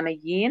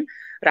المعنيين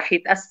رح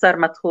يتأثر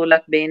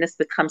مدخولك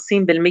بنسبة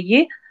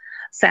 50%،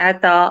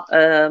 ساعتها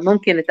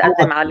ممكن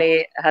تقدم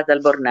عليه هذا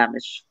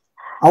البرنامج.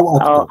 أو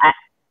أكثر.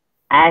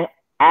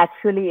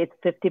 Actually it's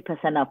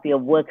 50% of your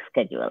work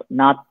schedule,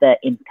 not the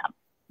income.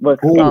 Work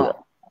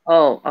schedule.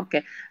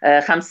 اوكي.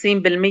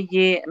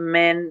 50%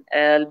 من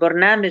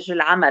البرنامج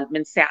العمل،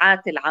 من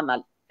ساعات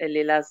العمل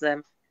اللي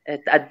لازم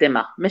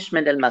تقدمها، مش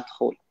من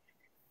المدخول.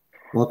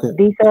 Okay.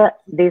 These are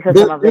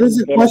some of There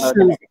is a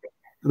question,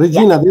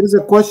 Regina. There is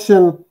a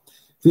question.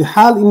 في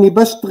حال إني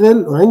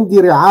بشتغل وعندي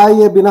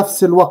رعاية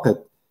بنفس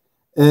الوقت،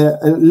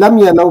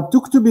 لميا لو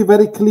بتكتبي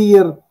very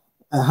clear،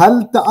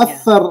 هل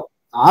تأثر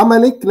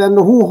عملك؟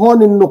 لأنه هو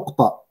هون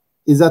النقطة.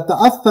 إذا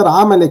تأثر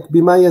عملك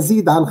بما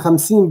يزيد عن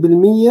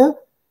 50%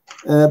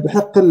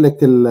 بحق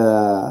لك،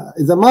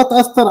 إذا ما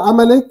تأثر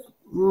عملك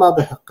ما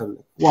بحق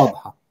لك.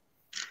 واضحة.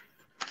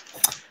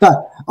 طيب.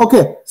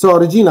 Okay. So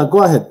Regina,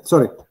 go ahead.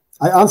 Sorry,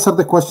 I answered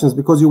the questions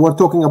because you were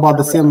talking about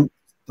the same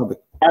topic.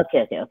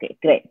 Okay,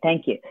 great,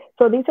 thank you.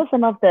 So these are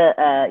some of the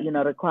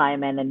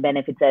requirements and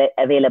benefits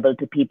available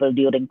to people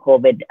during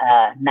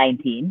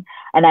COVID-19,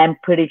 and I'm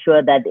pretty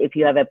sure that if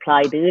you have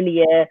applied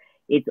earlier,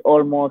 it's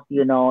almost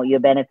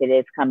your benefit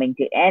is coming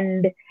to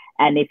end.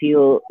 And if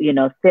you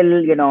still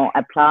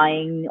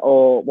applying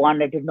or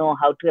wanted to know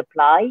how to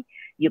apply,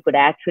 you could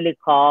actually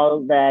call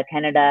the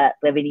Canada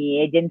Revenue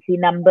Agency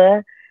number,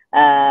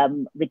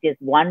 which is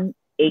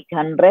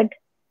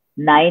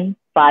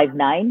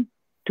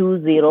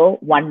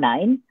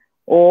 1-800-959-2019,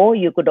 or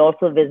you could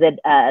also visit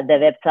the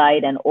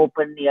website and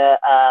open your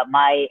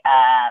my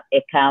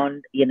account,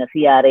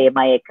 CRA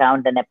my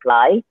account, and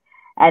apply.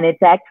 And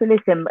it's actually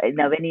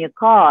when you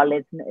call,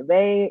 it's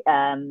very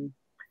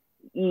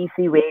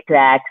easy way to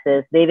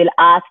access. They will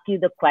ask you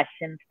the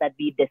questions that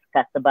we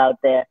discussed about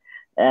the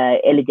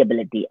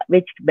eligibility,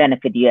 which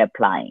benefit you're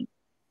applying.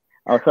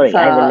 Oh, sorry, I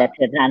will let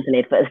you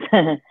translate first.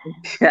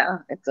 Yeah,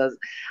 it does.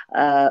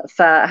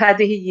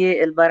 فهذه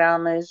هي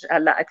البرامج.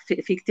 هلا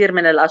في كثير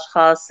من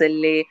الاشخاص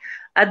اللي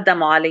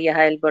قدموا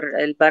عليها هاي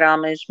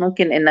البرامج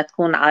ممكن انها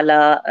تكون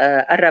على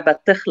قربت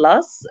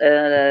تخلص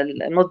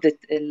مده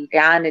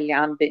الاعانه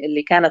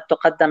اللي كانت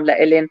تقدم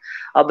لإلن،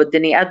 او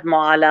بدهم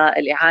يقدموا على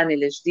الاعانه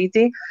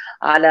الجديده.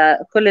 على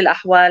كل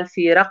الاحوال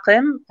في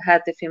رقم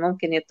هاتفي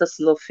ممكن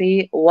يتصلوا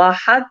فيه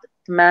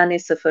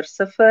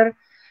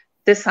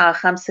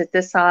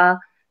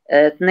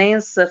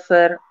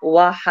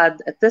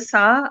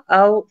 1-800-959-2019،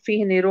 أو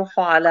فيهن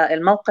يروحوا على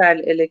الموقع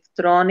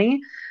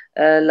الإلكتروني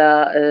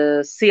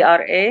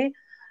لCRA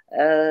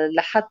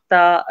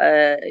لحتى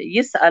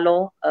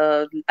يسألوا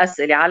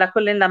الأسئلة. على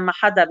كل لما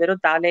حدا بيرد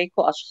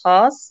عليكم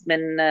أشخاص من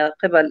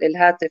قبل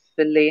الهاتف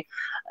اللي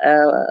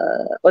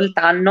قلت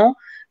عنه،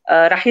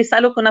 رح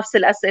يسألوكم نفس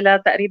الأسئلة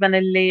تقريبا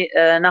اللي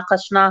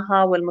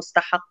ناقشناها،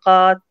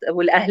 والمستحقات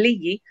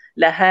والأهلية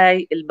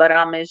لهاي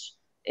البرامج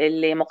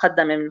اللي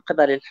مقدمة من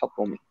قبل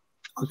الحكومة.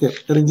 Okay,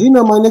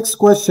 Regina, my next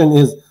question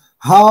is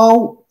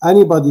how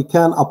anybody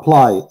can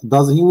apply.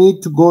 Does he need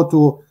to go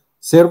to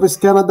Service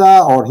Canada,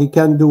 or he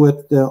can do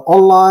it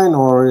online,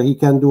 or he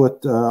can do it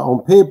on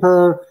paper?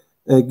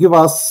 Give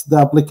us the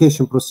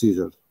application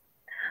procedure.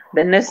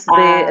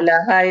 بالنسبة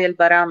لهاي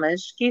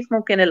البرامج كيف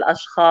ممكن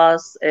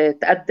الأشخاص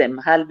تقدم؟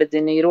 هل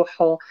بدهم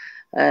يروحوا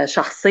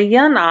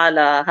شخصيا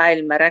على هاي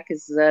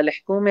المراكز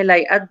الحكومة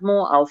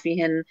ليقدموا، أو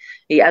فيهن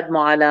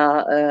يقدموا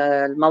على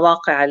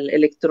المواقع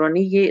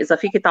الإلكترونية؟ إذا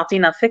فيك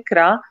تعطينا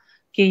فكرة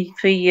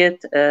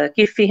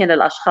كيف فيهن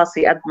الأشخاص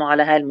يقدموا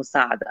على هاي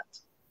المساعدات.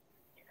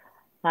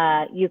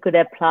 You could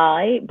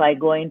apply by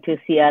going to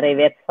CRA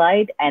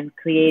website and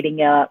creating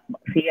a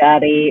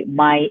CRA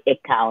My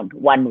account,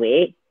 one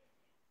way.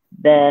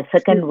 The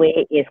second way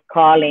is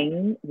calling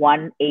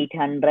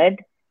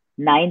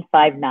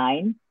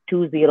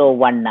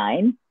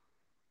 1-800-959-2019.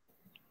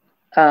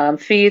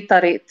 في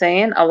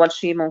طريقتين. أول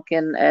شيء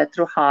ممكن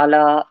تروحوا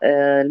على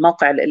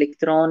الموقع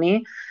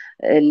الإلكتروني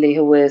اللي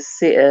هو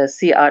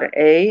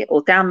CRA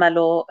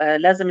وتعملوا،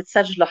 لازم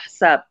تسجلوا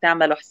حساب،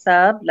 تعملوا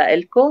حساب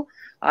لإلكم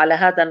على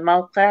هذا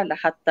الموقع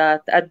لحتى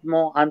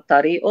تقدموا عن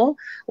طريقه.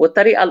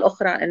 والطريقة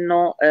الأخرى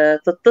إنه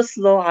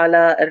تتصلوا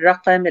على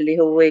الرقم اللي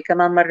هو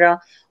كمان مرة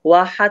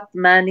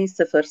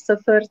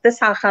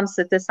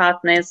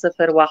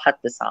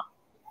 1-800-959-2019.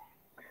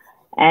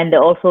 And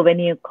also when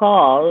you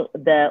call,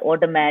 the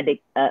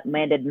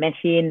automated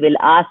machine will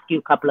ask you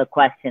a couple of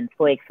questions.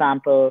 For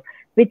example,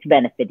 which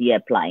benefit you're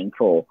applying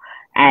for?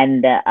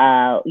 And,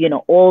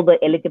 all the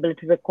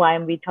eligibility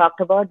requirements we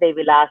talked about, they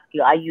will ask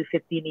you, are you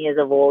 15 years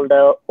of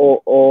older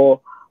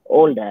or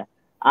older?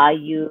 Are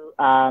you,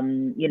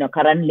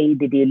 currently,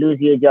 did you lose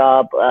your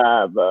job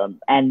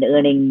and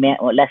earning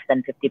less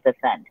than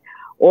 50%?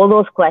 All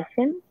those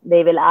questions,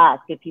 they will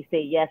ask. If you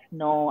say yes,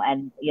 no,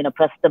 and,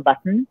 press the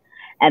button,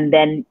 and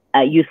then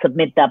you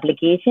submit the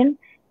application.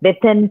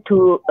 Within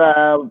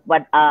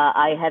what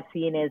I have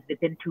seen is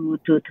within 2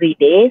 to 3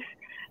 days,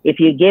 if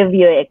you give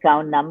your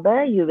account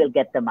number, you will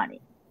get the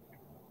money.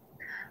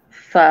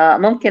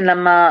 فممكن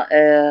لما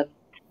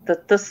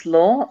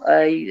تتصلوا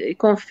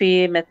يكون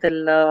في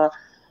مثل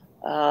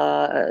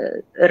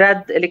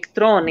رد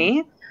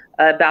إلكتروني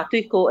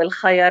بيعطيكوا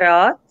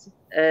الخيارات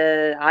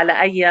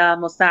على أي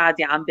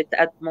مساعدة عم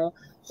بتقدموا،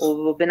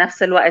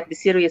 وبنفس الوقت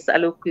بيصيروا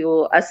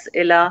يسألوكوا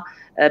أسئلة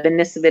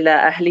بالنسبة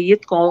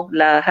لأهليتكم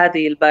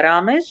لهذه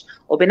البرامج،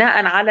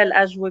 وبناء على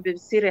الأجوبة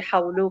بيصيروا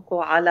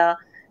يحولوكوا على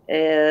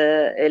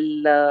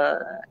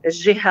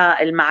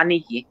الجهة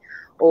المعنية.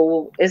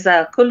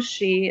 وإذا كل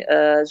شيء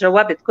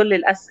جاوبت كل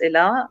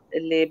الأسئلة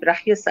اللي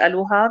رح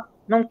يسألوها،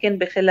 ممكن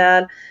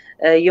بخلال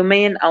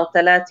يومين أو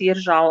 3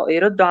 يرجعوا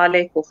يردوا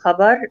عليك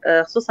خبر،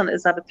 خصوصا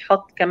إذا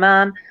بتحط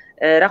كمان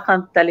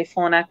رقم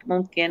تليفونك،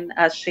 ممكن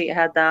هالشيء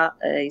هذا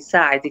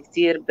يساعد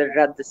كتير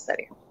بالرد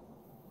السريع.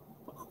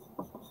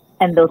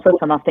 And those are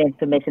some of the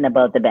information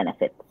about the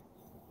benefit.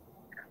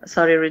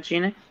 Sorry,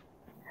 Regina.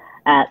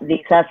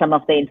 These are some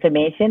of the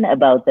information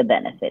about the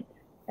benefit.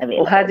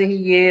 وهذه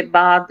هي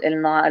بعض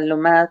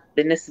المعلومات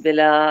بالنسبة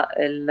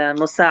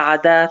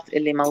للمساعدات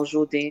اللي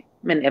موجودة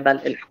من قبل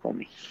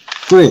الحكومة.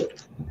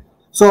 Great.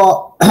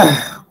 So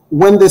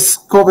when this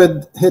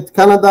COVID hit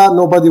Canada,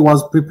 nobody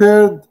was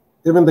prepared,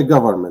 even the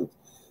government.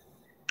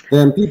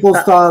 Then people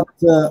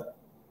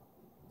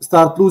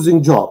start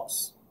losing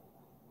jobs.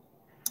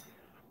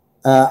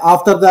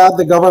 After that,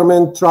 the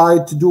government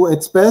tried to do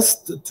its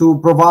best to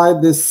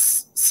provide this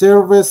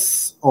service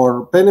or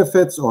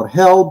benefits or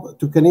help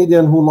to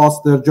Canadians who lost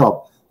their job.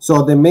 So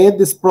they made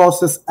this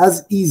process as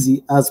easy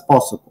as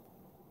possible.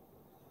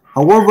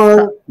 However,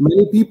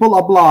 many people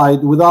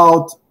applied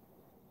without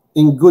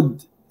in good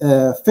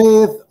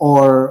faith,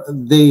 or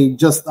they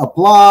just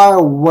apply,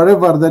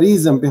 whatever the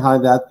reason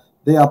behind that,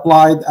 they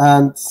applied,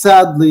 and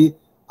sadly,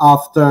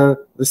 after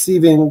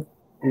receiving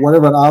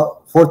whatever,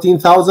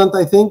 14,000,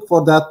 I think,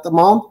 for that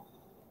amount,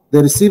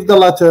 they received a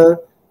letter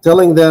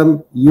telling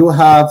them, you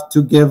have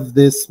to give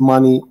this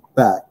money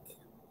back.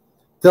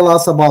 Tell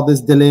us about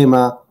this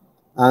dilemma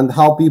and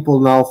how people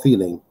now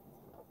feeling.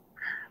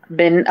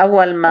 من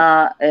أول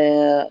ما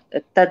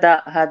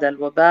ابتدأ هذا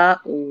الوباء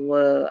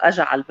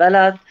وأجى على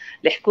البلد،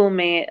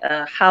 الحكومة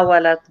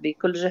حاولت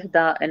بكل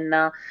جهدها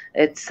أن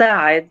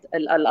تساعد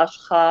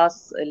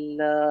الأشخاص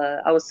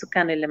أو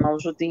السكان اللي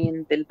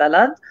موجودين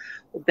بالبلد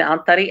عن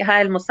طريق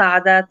هاي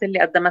المساعدات اللي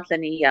قدمت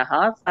لنا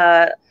إياها.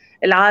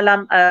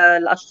 فالعالم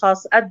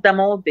الأشخاص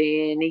قدموا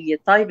بنية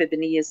طيبة،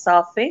 بنية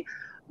صافية،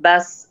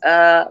 بس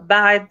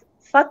بعد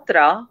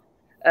فترة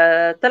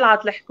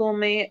طلعت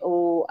الحكومة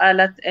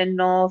وقالت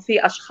إنه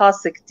في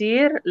أشخاص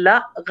كتير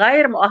لا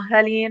غير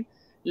مؤهلين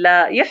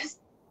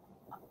ليحصلوا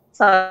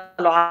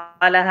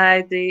على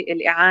هذه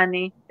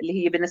الإعانة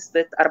اللي هي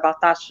بنسبة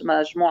 14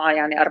 مجموعة،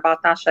 يعني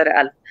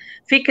 14,000.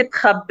 فيك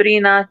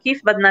تخبرينا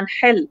كيف بدنا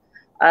نحل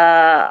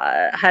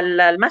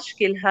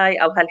هالمشكل هاي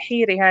أو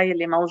هالحيرة هاي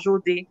اللي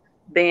موجودة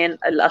بين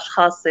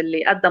الأشخاص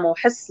اللي قدموا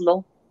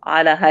وحصلوا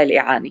على هاي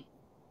الإعانة؟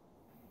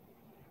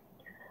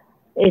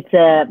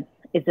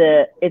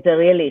 It's a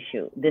real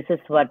issue. This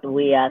is what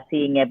we are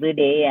seeing every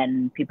day, and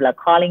people are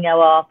calling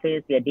our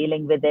office. We are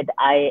dealing with it.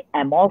 I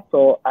am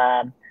also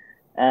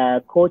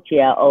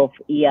co-chair of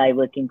EI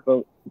working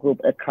group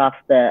across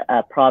the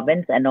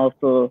province, and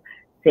also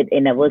sit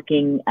in a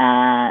working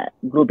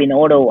group in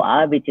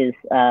Ottawa, which is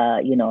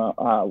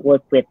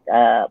work with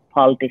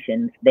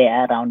politicians there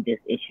around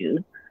this issue.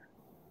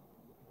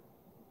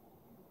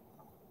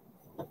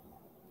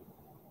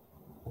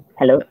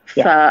 Hello.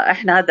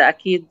 فإحنا هذا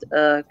أكيد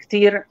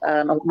كتير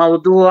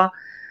موضوع،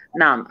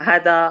 نعم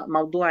هذا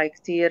موضوع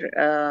كتير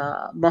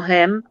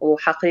مهم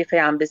وحقيقي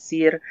عم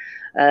بيصير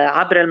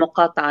عبر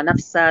المقاطعة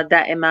نفسها.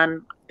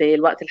 دائما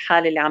بالوقت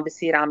الحالي اللي عم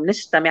بيصير، عم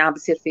نجتمع، عم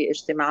بيصير في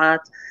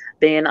اجتماعات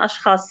بين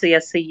أشخاص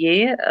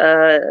سياسية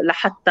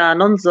لحتى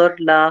ننظر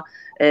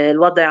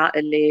للوضع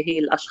اللي هي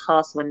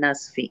الأشخاص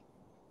والناس فيه.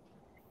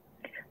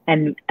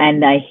 And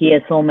I hear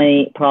so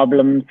many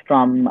problems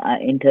from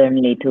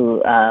internally to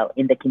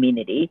in the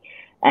community.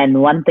 And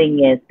one thing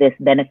is this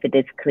benefit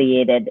is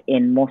created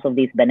in most of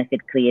these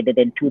benefits created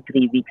in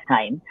 2-3 weeks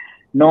time.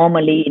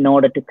 Normally, in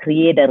order to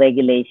create a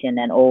regulation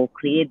and or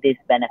create this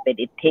benefit,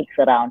 it takes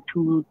around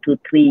 2 to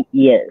 3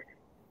 years.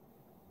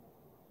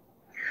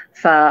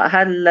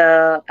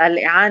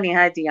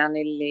 فهالإعانة هذه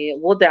يعني اللي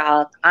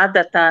وضعت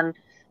عادة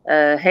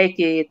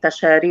هيك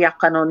تشاريع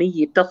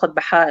قانونية بتاخذ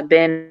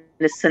بين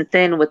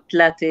 2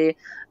 و3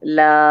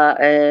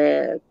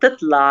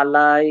 لتطلع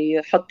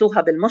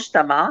ليحطوها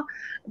بالمجتمع،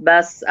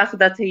 بس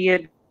أخذت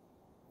هي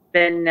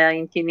بين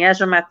يمكن يا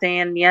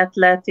جمعتين يا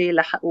 3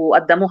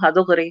 وقدموها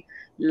دغري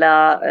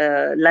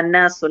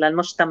للناس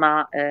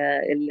وللمجتمع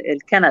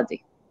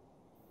الكندي.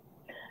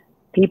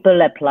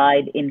 People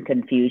applied in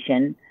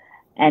confusion,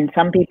 and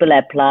some people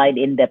applied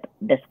in the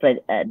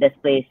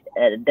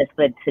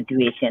desperate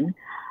situation.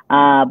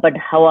 But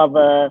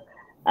however,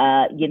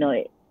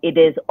 it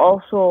is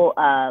also,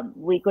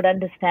 we could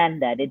understand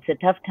that it's a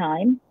tough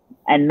time.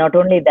 And not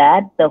only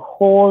that, the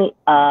whole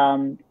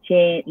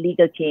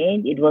legal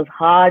change, it was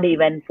hard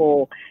even for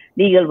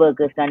legal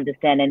workers to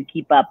understand and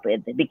keep up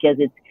with, because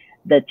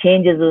the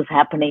changes was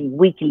happening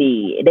weekly,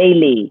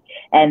 daily.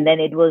 And then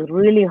it was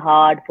really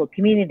hard for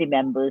community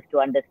members to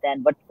understand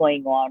what's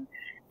going on,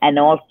 and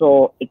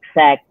also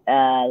exact,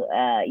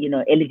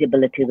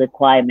 eligibility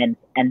requirements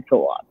and so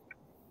on.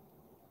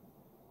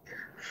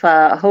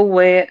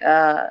 فهو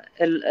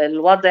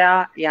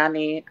الوضع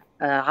يعني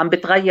عم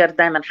بتغير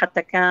دائما،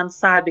 حتى كان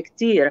صعب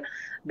كتير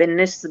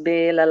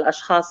بالنسبة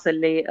للأشخاص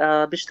اللي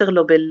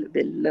بيشتغلوا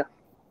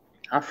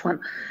عفوا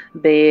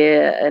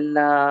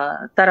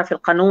بالطرف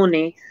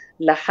القانوني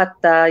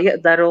لحتى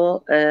يقدروا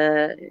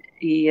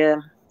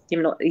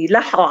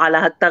يلحقوا على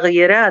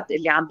هالتغييرات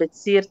اللي عم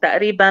بتصير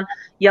تقريبا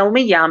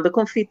يوميا. عم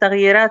بيكون في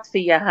تغييرات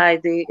فيها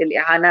هذه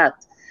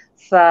الإعانات،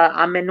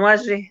 فعم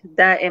نواجه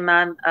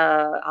دائما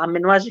عم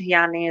نواجه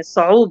يعني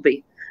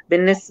صعوبة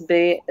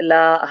بالنسبة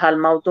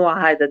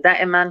لهالموضوع هذا.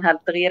 دائما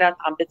هالتغييرات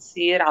عم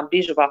بتصير، عم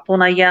بيجوا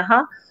بعطونا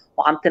إياها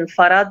وعم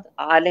تنفرض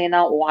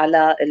علينا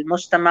وعلى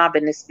المجتمع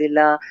بالنسبة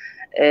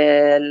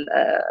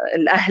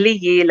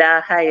للأهلية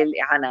لهاي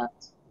الإعانات.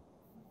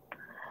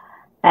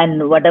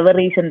 And whatever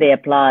reason they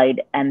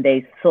applied, and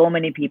there's so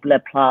many people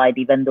applied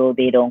even though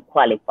they don't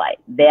qualify.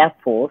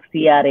 Therefore,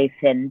 CRA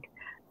sent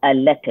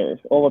letters,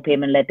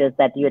 overpayment letters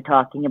that you're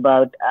talking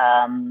about.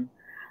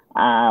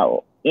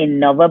 In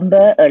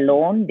November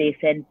alone, they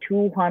sent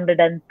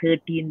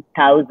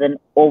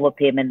 213,000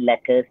 overpayment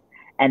letters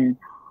and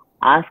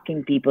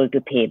asking people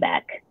to pay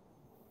back.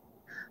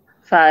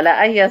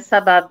 فلأي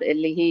سبب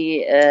اللي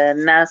هي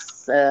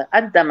الناس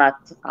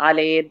قدمت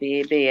عليه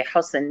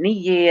بحسن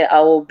نية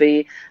أو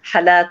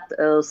بحالات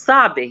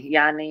صعبة،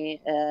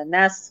 يعني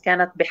ناس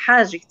كانت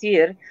بحاجة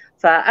كتير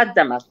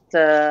فقدمت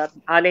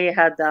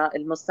عليه هذا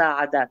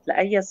المساعدات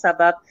لأي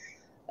سبب،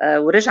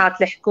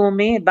 ورجعت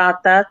الحكومة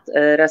بعتت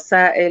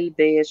رسائل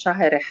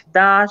بشهر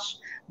 11،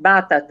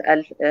 بعتت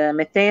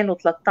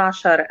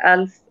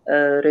 213,000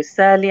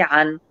 رسالة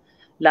عن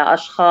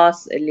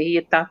لأشخاص اللي هي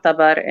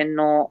بتعتبر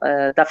إنه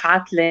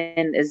دفعات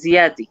لين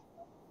زيادة.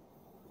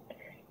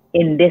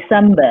 In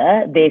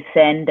December, they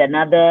sent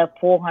another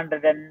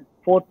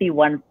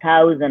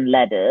 441,000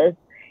 letters.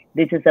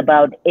 This is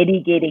about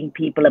educating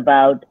people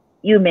about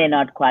you may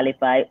not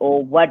qualify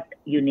or what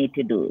you need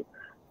to do.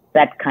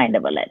 That kind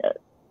of a letter.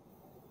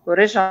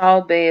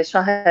 ورجعوا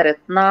بشهر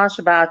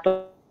 12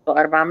 بعتوا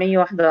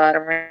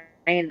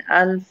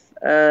 441,000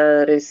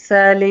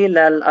 رسالة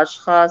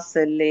للأشخاص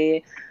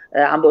اللي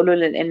عم بيقولوا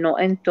لهم انه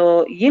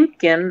انتم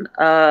يمكن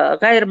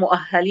غير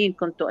مؤهلين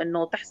كنتوا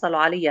انه تحصلوا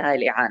عليها هاي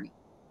الإعانة.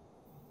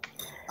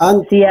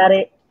 And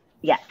CRA,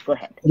 yeah, go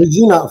ahead.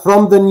 Regina,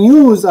 from the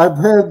news, I've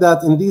heard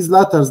that in these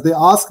letters they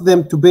ask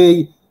them to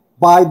pay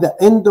by the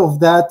end of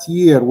that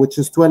year, which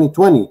is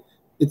 2020.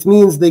 It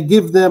means they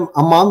give them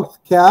a month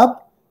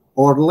cap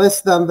or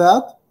less than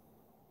that.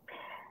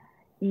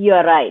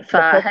 You're right.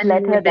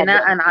 فهن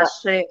بناء على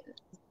الشيء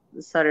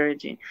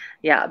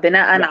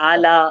بناء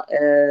على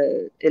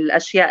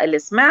الأشياء اللي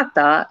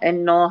سمعتها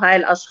إنه هاي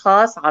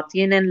الأشخاص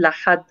عاطينن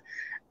لحد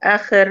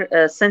آخر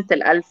سنة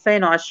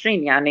 2020،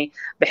 يعني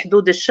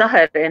بحدود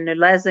الشهر إنه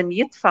لازم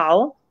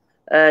يدفعوا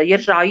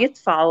يرجعوا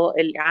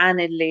يدفعوا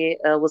الإعانة اللي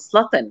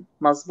وصلتن.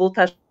 مزبوط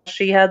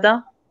هالشيء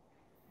هذا؟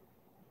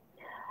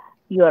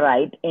 You're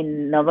right.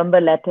 In November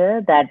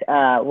letter that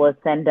was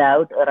sent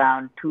out,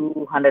 around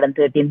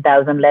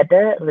 213,000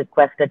 letter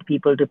requested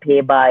people to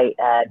pay by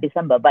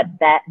December, but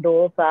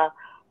those are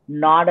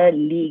not a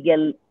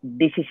legal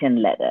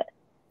decision letter.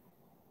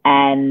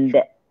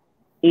 And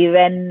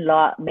even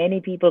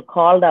many people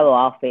called our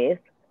office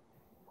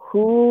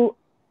who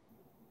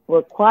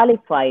were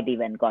qualified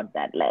even got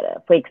that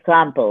letter. For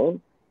example,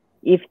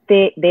 if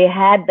they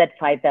had that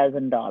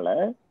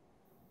 $5,000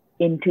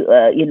 into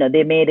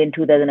they made in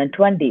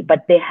 2020,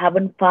 but they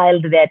haven't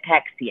filed their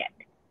tax yet.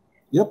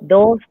 Yep.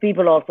 Those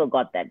people also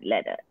got that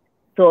letter.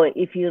 So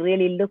if you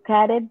really look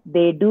at it,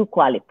 they do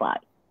qualify.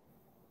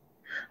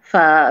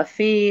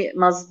 ففي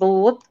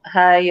مزبوط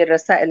هاي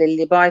الرسائل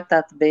اللي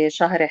بعتت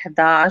بشهر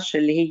 11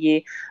 اللي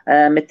هي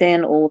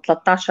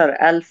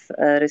 213,000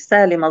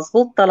 رسالة،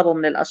 مزبوط طلبوا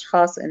من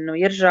الأشخاص إنه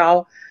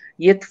يرجعوا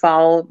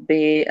يدفعوا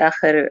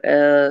بآخر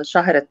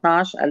شهر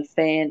 12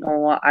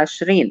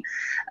 2020.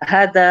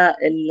 هذا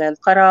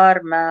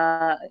القرار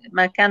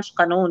ما كانش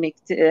قانوني،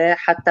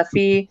 حتى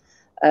في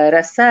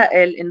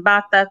رسائل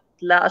انبعتت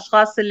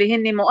لأشخاص اللي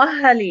هن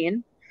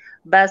مؤهلين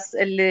بس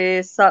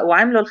اللي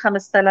وعملوا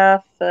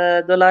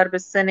 $5,000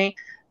 بالسنة،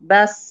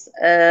 بس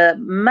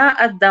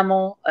ما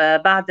قدموا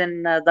بعد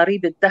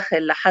ضريبة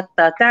دخل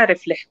لحتى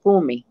تعرف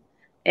الحكومة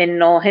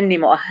إنه هن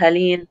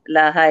مؤهلين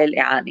لهاي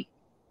الإعانة.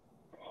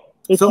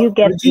 If you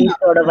get Regina,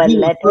 sort of a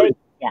letter,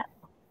 yeah.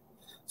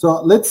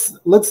 So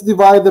let's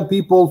divide the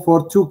people for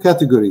two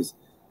categories.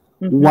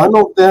 One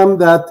of them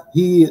that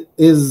he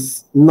is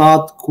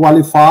not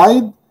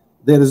qualified.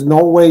 There is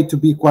no way to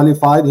be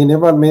qualified. He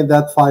never made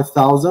that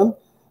 5,000.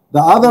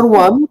 The other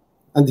one,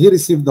 and he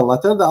received the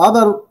letter. The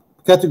other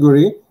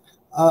category,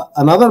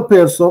 another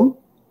person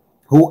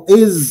who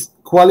is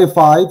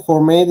qualified for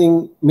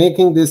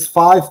making this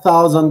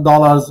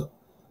 $5,000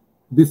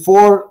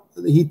 before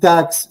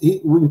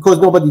because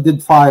nobody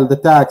did file the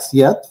tax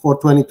yet for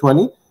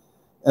 2020.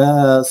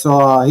 So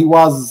he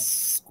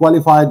was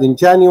qualified in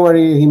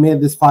January. He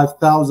made this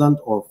 5,000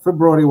 or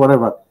February,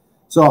 whatever.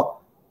 So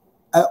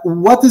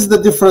what is the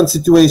different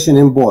situation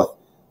in both?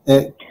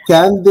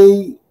 Can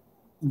they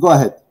go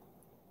ahead?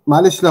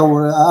 معلش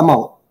لو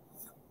أمل.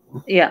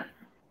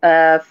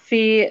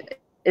 في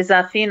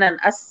إذا فينا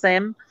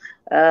نقسم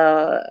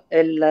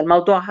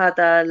الموضوع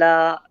هذا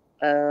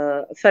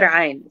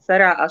لفرعين،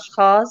 فرع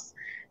أشخاص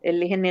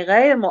اللي هن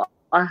غير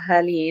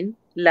مؤهلين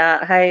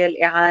لهاي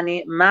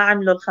الإعانة ما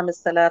عملوا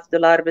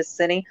 $5000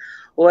 بالسنة،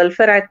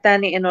 والفرع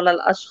الثاني إنه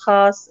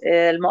للأشخاص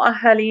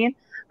المؤهلين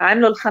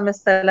عملوا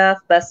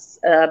 $5000 بس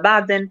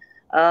بعدين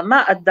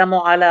ما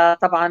قدموا على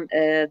طبعا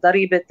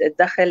ضريبة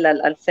الدخل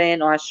لل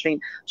 2020.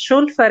 شو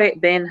الفرق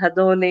بين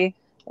هدول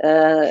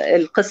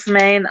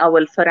القسمين أو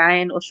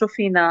الفرعين، وشو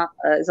فينا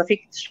إذا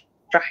فيك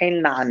تشرحي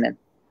لنا عنهم؟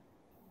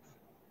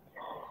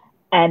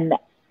 And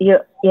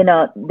you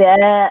know,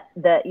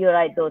 you're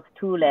right, those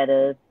two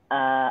letters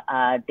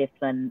are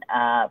different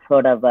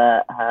sort of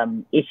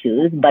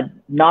issues, but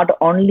not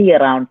only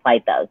around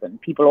 5,000.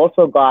 People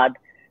also got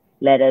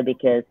letter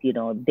because, you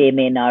know, they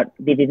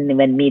didn't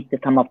even meet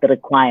some of the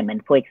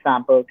requirements. For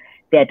example,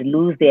 they had to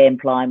lose their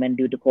employment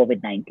due to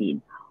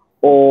COVID-19,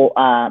 or,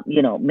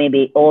 you know,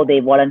 maybe, or they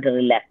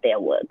voluntarily left their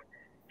work,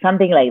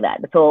 something like that.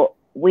 So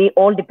we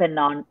all depend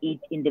on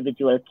each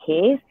individual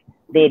case.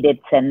 They did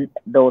send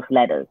those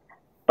letters,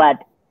 but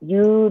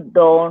you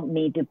don't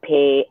need to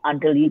pay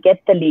until you get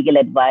the legal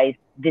advice.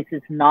 This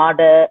is not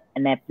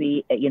an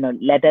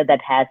letter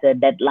that has a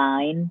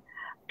deadline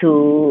to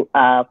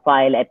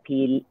file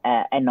appeal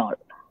and all.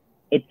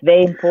 It's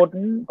very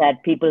important that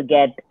people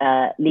get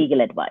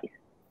legal advice.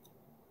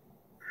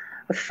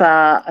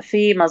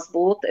 ففي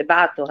مزبوط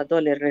ابعتوا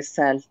هدول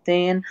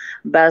الرسالتين،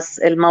 بس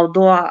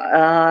الموضوع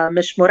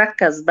مش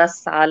مركز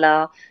بس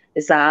على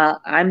إذا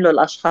عملوا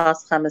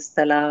الأشخاص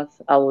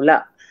 5000 أو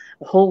لا.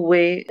 هو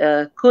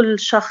كل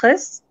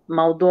شخص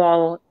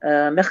موضوعه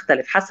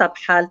مختلف حسب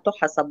حالته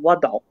حسب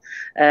وضعه.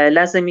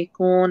 لازم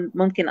يكون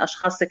ممكن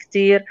أشخاص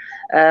كتير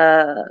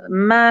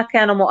ما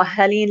كانوا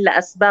مؤهلين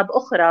لأسباب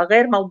أخرى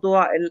غير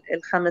موضوع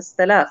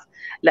 5000.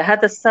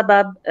 لهذا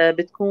السبب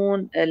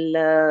بتكون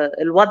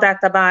الوضع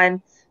تبعا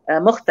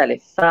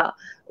مختلف.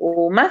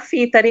 وما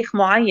في تاريخ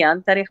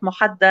معين، تاريخ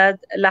محدد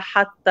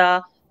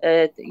لحتى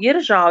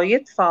يرجعوا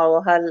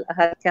يدفعوا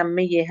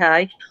هالكمية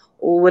هاي،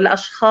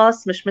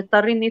 والأشخاص مش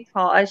مضطرين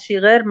يدفعوا أي شيء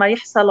غير ما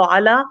يحصلوا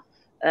على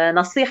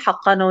نصيحة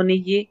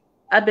قانونية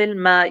قبل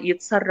ما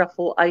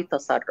يتصرفوا أي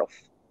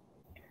تصرف.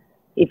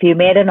 If you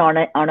made an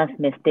honest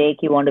mistake,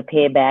 you want to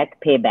pay back.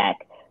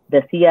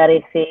 The CRA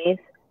says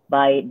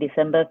by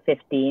December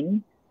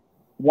 15,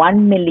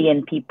 1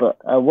 million people,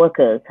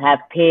 workers, have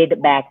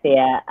paid back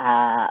their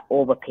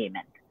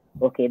overpayment.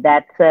 Okay,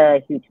 that's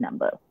a huge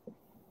number.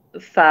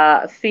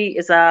 ففي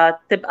إذا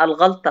تبقى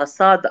الغلطة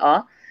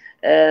صادقة،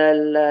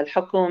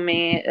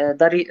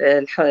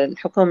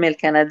 الحكومة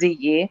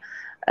الكندية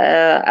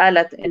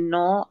قالت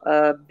إنه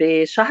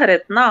بشهر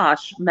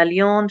 12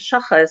 مليون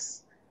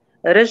شخص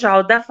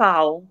رجعوا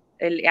دفعوا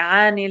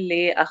الإعانة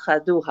اللي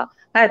أخذوها.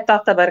 هاي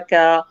تعتبر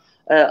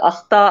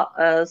كأخطاء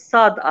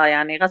صادقة،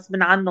 يعني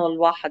غصب عنه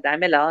الواحد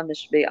عملها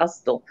مش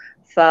بقصده.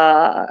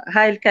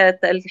 فهاي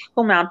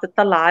الحكومة عم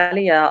تطلع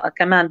عليها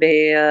كمان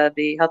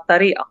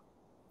بهالطريقة.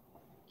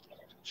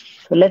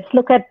 So let's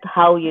look at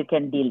how you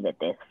can deal with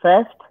this.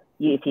 First,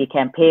 if you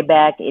can pay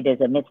back, it is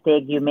a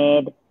mistake you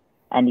made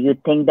and you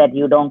think that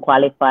you don't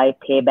qualify,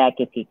 pay back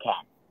if you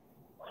can.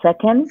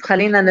 Second,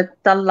 خلينا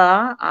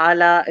نتطلع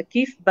على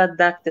كيف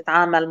بدك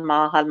تتعامل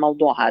مع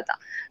هالموضوع هذا.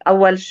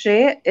 أول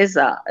شيء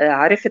إذا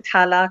عرفت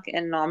حالك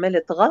إنه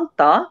عملت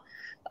غلطة،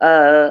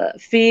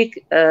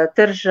 فيك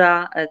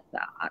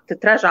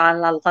تتراجع عن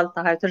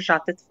الغلطة هاي وترجع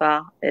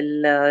تدفع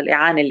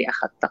الإعانة اللي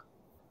أخذتها.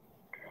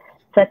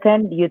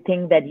 Second, you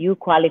think that you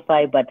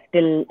qualify, but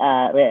still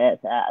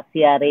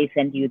CRA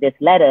sent you this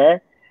letter.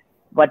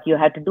 What you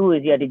have to do is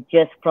you have to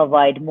just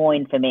provide more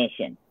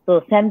information. So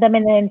send them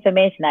in the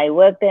information. I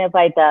worked there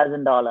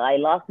 $5,000. I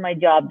lost my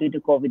job due to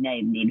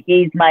COVID-19.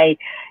 Here's my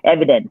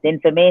evidence,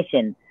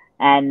 information,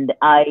 and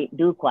I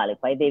do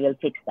qualify. They will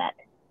fix that.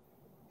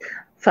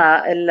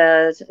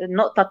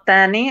 فالنقطة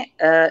الثانية،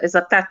 إذا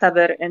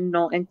بتعتبر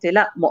إنه أنت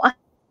لا مؤهل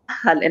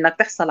إنك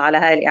تحصل على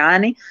هاي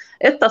الإعانة،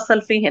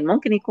 اتصل فيهن.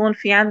 ممكن يكون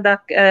في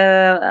عندك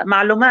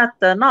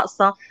معلومات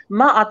ناقصة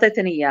ما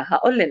أعطيتني إياها.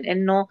 قل لهم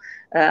إنه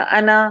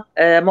أنا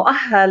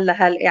مؤهل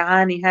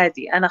لهالإعانة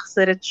هذه، أنا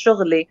خسرت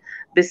شغلي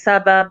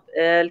بسبب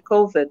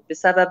الكوفيد،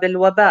 بسبب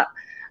الوباء،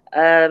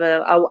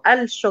 أو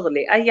قل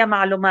شغلي. أي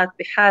معلومات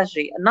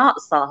بحاجة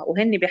ناقصة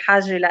وهن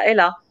بحاجة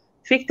لإلها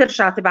فيك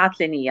ترجع تبعت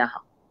لي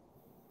إياها.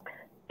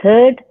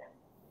 Third,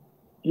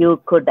 you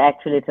could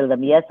actually tell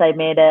them, yes, I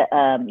made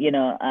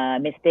a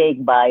mistake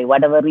by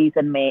whatever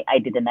reason. I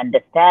didn't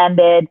understand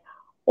it,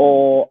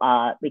 or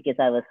because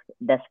I was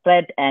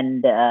desperate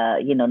and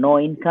no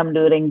income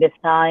during this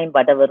time.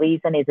 Whatever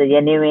reason is a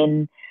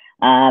genuine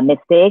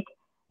mistake.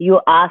 You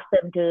ask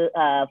them to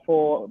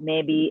for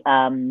maybe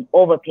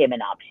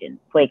overpayment option.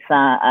 For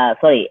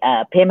example,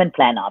 payment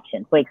plan option.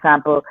 For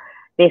example,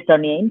 based on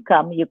your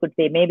income, you could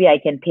say maybe I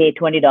can pay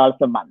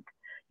 $20 a month.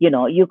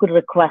 You could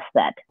request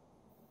that.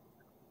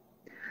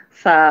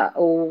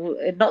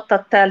 والنقطة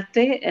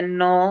الثالثة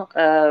إنه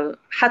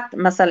حتى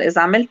مثلا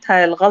إذا عملت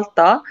هاي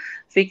الغلطة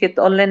فيك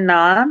تقول لنا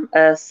نعم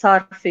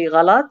صار في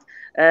غلط،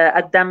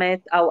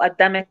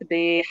 قدمت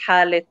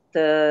بحالة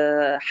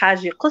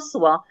حاجة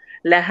قصوى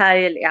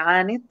لهاي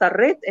الإعانة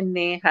اضطريت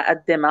إني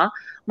هقدمها.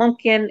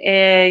 ممكن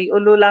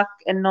يقولوا لك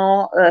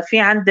إنه في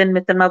عندن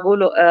مثل ما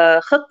بقولوا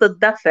خطة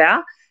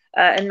دفع،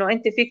 إنه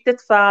أنت فيك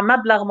تدفع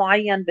مبلغ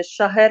معين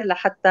بالشهر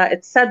لحتى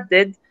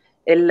تسدد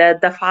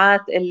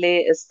الدفعات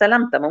اللي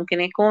استلمتها.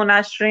 ممكن يكون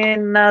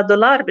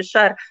 $20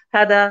 بالشهر،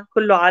 هذا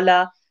كله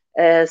على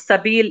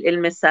سبيل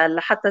المثال،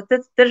 لحتى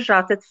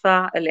ترجع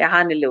تدفع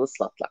الإعانة اللي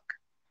وصلت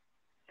لك.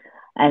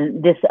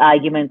 And this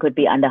argument could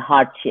be under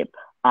hardship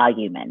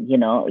argument. You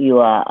know, you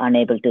are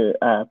unable to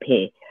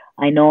pay.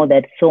 I know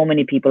that so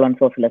many people on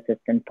social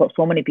assistance,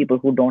 so many people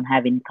who don't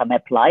have income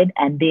applied,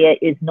 and there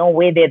is no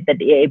way that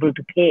they are able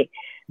to pay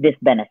this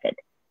benefit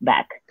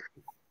back.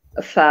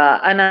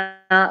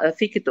 فأنا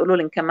فيك تقولوا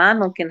لهم كمان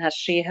ممكن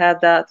هالشيء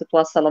هذا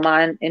تتواصلوا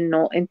معهم،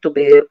 إنه أنتم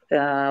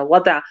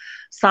بوضع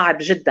صعب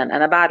جدا.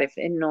 أنا بعرف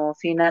إنه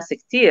في ناس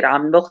كتير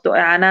عم بياخذوا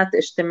إعانات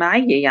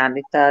اجتماعية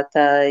يعني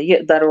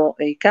يقدروا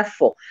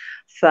يكفوا،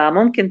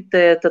 فممكن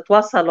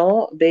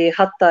تتواصلوا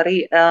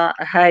بهالطريقة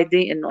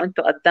هايدي، إنه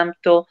أنتم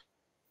قدمتوا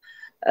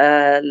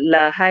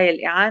لهاي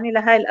الإعانة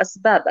لهاي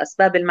الأسباب،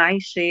 أسباب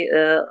المعيشة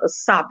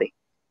الصعبة.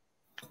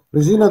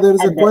 Regina, there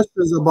is a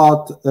question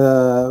about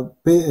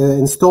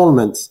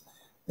installments.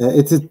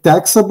 Is it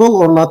taxable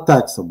or not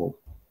taxable?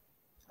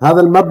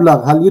 هذا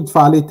المبلغ هل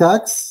يدفع عليه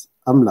tax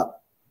أم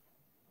لا؟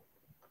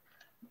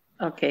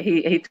 Okay,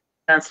 he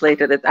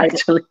translated it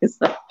actually.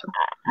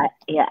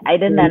 Yeah, I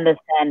didn't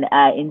understand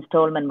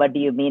installment. What do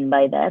you mean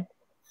by that?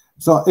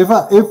 So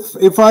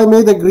if I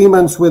made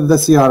agreements with the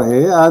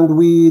CRA and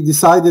we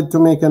decided to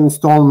make an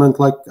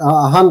installment like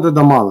 $100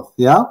 a month,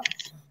 yeah?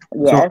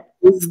 Yes.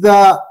 So is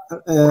the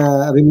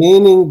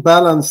remaining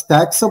balance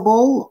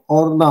taxable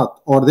or not?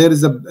 Or there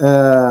is a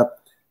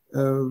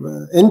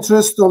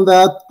interest on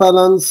that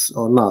balance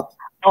or not?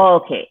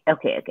 Okay.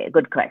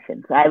 Good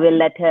question. So I will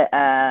let her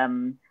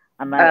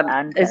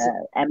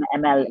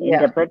ML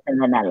interpret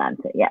and then I'll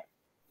answer. Yeah.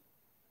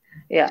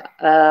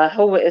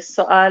 هو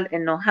السؤال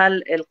إنه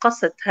هل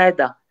القسط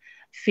هذا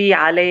في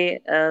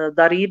عليه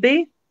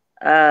ضريبة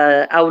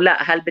أو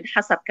لا؟ هل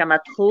بنحسب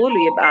كمدخول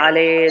ويبقى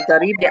عليه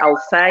ضريبة أو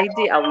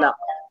فايدة أو لا؟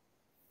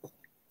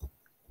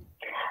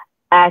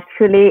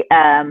 Actually,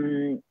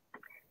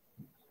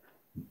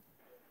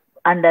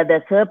 under the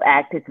SERP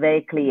Act, it's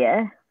very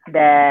clear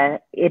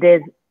that it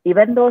is,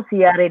 even though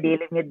CRA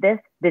dealing with this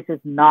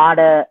is not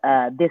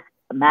this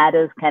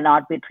matters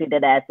cannot be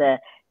treated as a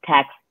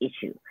tax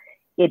issue.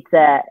 It's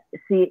a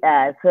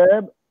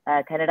SERB,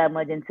 Canada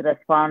Emergency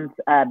Response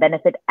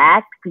Benefit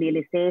Act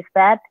clearly says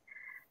that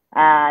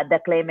the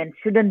claimant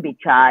shouldn't be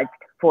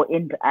charged for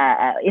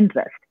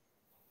interest.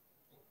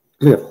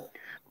 Clear.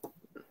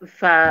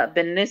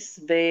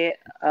 فبالنسبة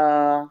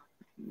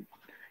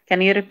can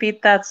you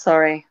repeat that?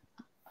 Sorry.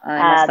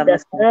 The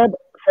SERB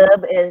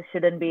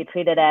shouldn't be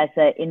treated as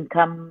an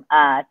income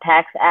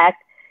tax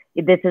act.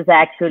 This is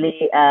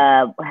actually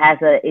has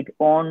its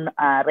own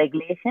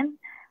regulation.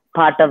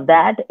 Part of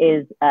that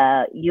is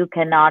you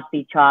cannot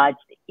be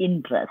charged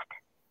interest.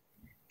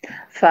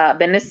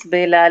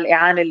 فبالنسبة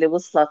للإعانة اللي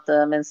وصلت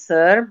من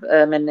سيرب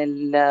من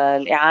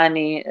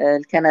الإعانة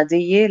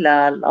الكندية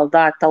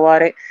للأوضاع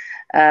الطوارئ،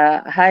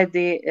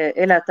 هذه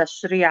إلى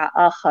تشريع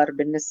آخر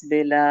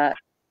بالنسبة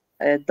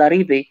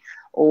للضريبة،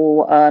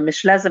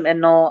 ومش لازم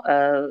إنه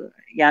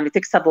يعني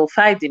تكسبوا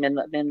فايدة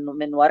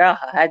من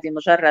وراها، هذه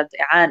مجرد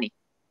إعانة.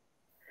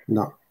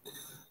 No.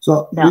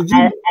 So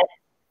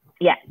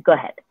yeah, go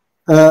ahead.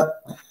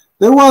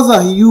 There was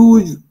a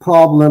huge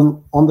problem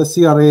on the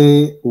CRA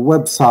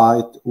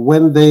website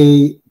when they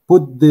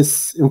put this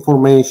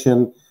information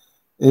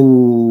in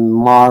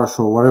March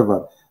or whatever.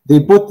 They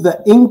put the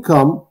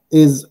income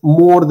is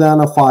more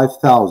than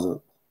 5,000.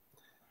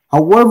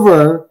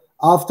 However,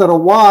 after a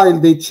while,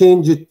 they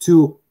change it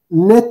to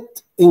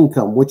net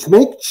income, which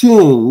make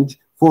change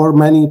for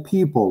many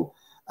people.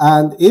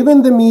 And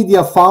even the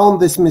media found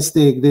this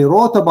mistake. They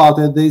wrote about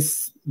it.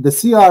 The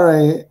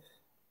CRA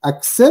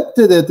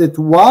accepted it. It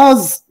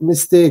was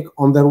mistake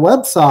on their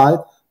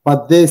website, but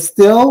they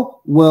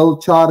still will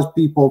charge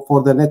people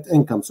for the net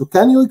income. So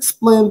can you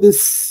explain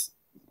this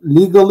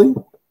legally?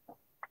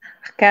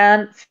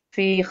 كان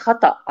في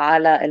خطأ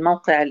على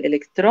الموقع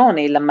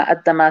الإلكتروني لما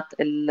قدمت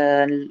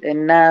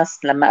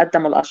الناس، لما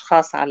قدموا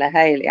الأشخاص على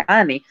هاي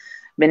الإعانة،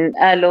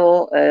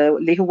 قالوا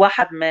اللي هو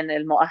واحد من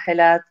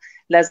المؤهلات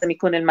لازم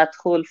يكون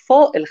المدخول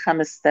فوق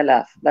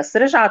 5,000، بس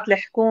رجعت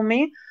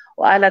الحكومة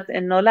وقالت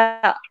إنه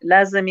لا،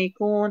 لازم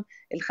يكون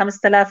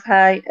 5,000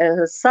 هاي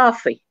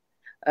صافي،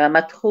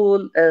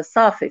 مدخول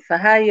صافي.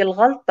 فهاي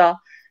الغلطة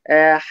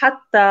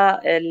حتى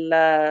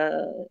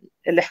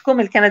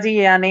الحكومة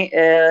الكندية يعني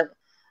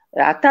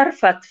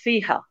اعترفت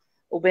فيها،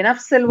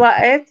 وبنفس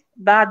الوقت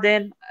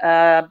بعدين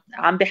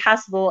عم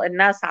بيحاسبوا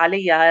الناس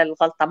عليها هاي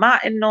الغلطة، مع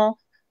إنه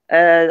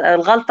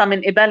الغلطة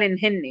من قبلن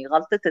هني،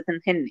 غلطتهم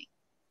هني.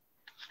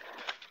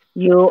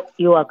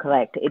 You are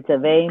correct. It's a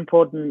very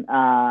important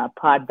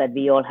part that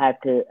we all have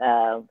to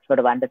sort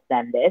of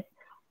understand this.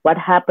 What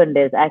happened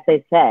is, as I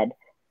said,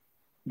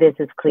 this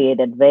is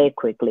created very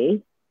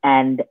quickly,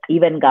 and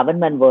even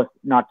government was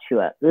not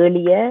sure.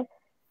 Earlier,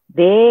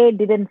 they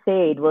didn't say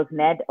it was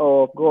net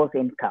or gross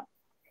income.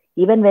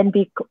 Even when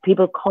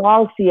people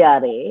call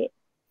CRA,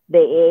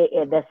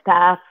 the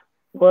staff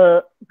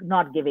were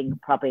not giving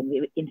proper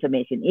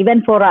information. Even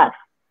for us,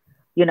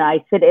 you know, I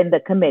sit in the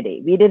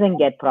committee, we didn't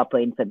get proper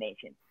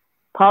information.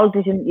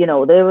 Politicians, you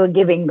know, they were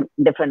giving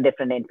different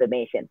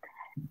information.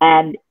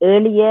 And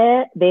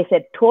earlier they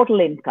said total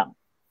income.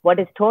 What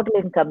does total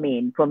income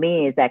mean? For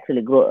me, is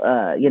actually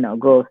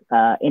gross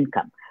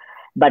income.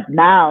 But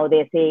now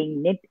they're saying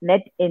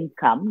net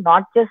income,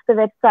 not just the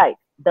website,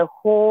 the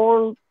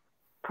whole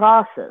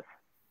process.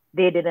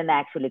 They didn't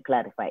actually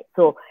clarify.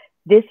 So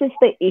this is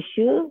the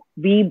issue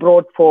we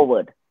brought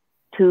forward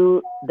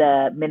to the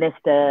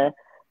minister,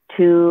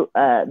 to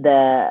the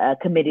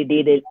committee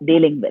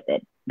dealing with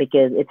it,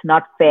 because it's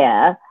not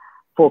fair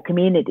for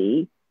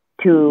community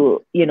to,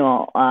 you know,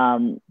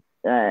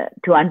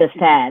 to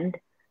understand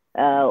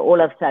all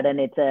of a sudden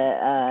it's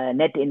a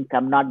net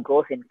income, not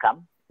gross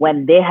income,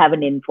 when they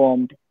haven't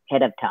informed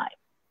ahead of time.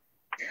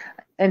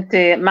 أنت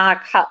معك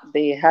حق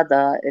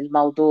بهذا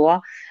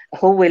الموضوع.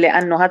 هو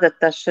لأنه هذا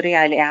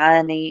التشريع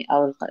الإعاني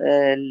أو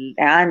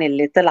الإعانة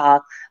اللي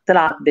طلعت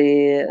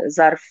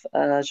بظرف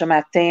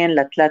جمعتين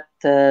لثلاث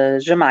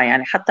جمع،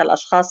 يعني حتى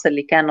الأشخاص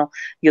اللي كانوا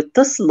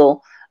يتصلوا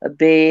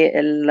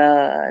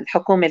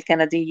بالحكومة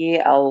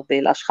الكندية أو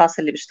بالأشخاص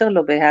اللي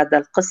بيشتغلوا بهذا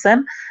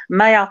القسم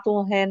ما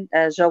يعطوهن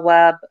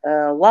جواب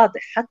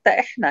واضح. حتى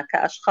إحنا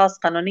كأشخاص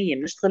قانونيين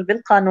بنشتغل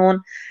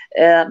بالقانون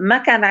ما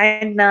كان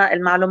عندنا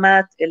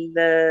المعلومات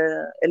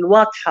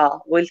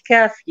الواضحة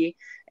والكافية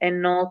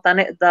إنه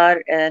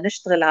تنقدر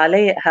نشتغل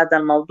عليه هذا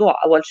الموضوع.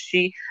 أول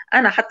شيء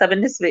أنا حتى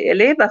بالنسبة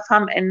إلي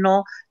بفهم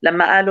إنه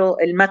لما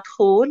قالوا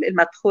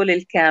المدخول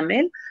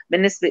الكامل،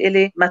 بالنسبة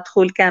إلي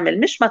مدخول كامل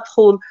مش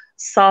مدخول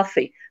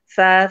صافي.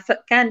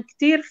 فكان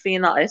كتير في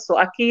نقص،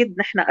 وأكيد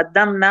نحن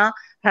قدمنا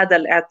هذا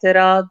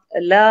الاعتراض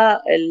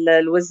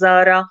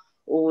للوزارة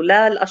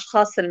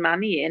وللأشخاص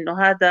المعنية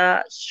إنه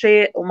هذا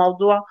شيء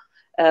وموضوع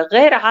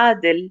غير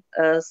عادل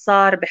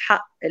صار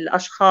بحق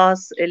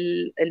الأشخاص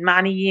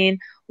المعنيين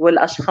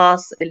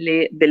والأشخاص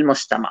اللي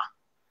بالمجتمع.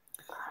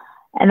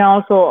 And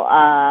also,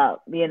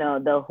 you know,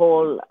 the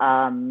whole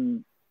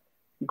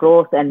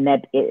growth and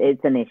net is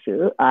an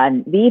issue.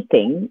 And we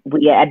think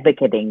we are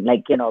advocating,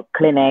 like, you know,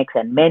 clinics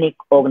and many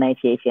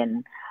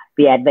organizations,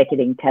 we are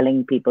advocating, telling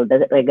people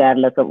that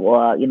regardless of,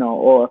 you know,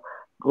 or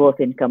gross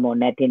income or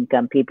net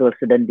income, people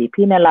shouldn't be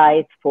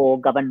penalized for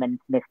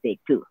government mistake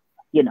too,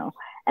 you know.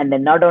 And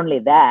then not only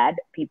that,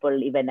 people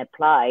even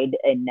applied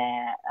in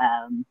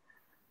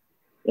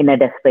a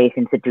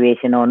desperation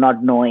situation or not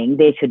knowing,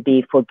 they should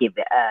be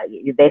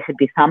there should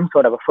be some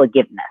sort of a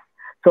forgiveness.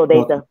 So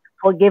there's a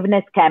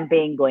forgiveness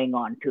campaign going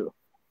on too.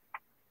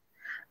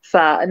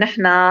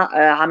 فنحن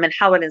عم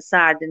نحاول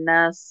نساعد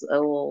الناس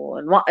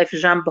ونوقف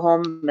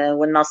جنبهم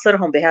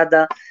ونناصرهم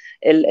بهذا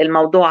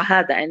الموضوع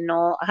هذا،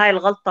 انه هاي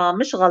الغلطة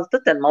مش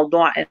غلطة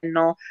الموضوع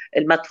انه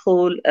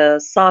المدخول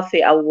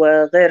صافي او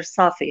غير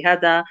صافي،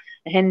 هذا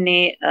هن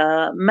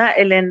ما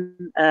إلن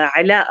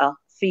علاقة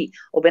فيه.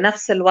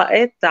 وبنفس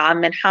الوقت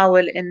عم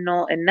نحاول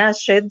انه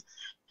نناشد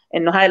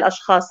انه هاي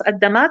الاشخاص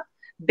قدمت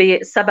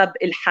بسبب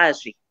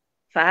الحاجة.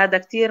 فهذا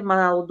كتير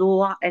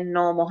موضوع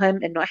انه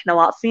مهم انه احنا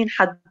واقفين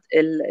حد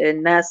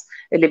الناس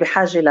اللي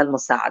بحاجة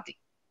للمساعدة.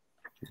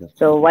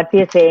 So what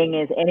you're saying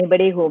is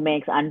anybody who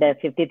makes under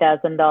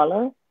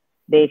 $50,000,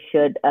 they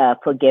should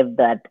forgive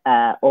that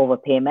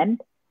overpayment,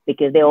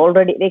 because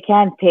they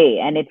can't pay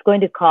and it's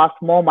going to cost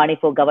more money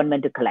for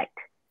government to collect.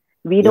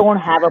 We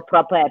don't have a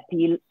proper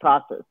appeal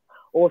process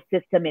or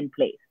system in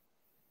place.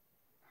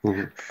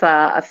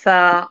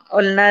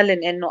 فقلنا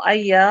لن انه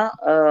اي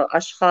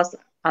اشخاص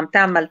عم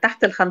تعمل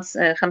تحت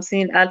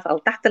 50,000 أو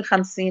تحت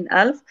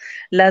 50,000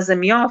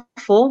 لازم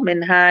يعفوا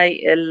من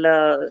هاي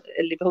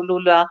اللي بيقولوا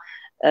لها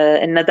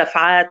إن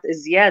دفعات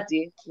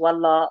زيادة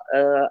والله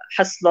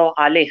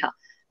حصلوا عليها،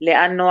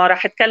 لأنه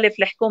راح تكلف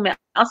الحكومة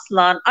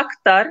أصلاً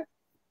أكثر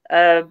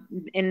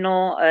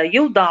إنه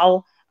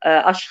يوضعوا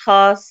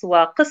أشخاص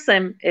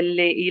وقسم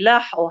اللي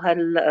يلاحقوا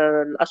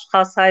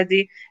هالأشخاص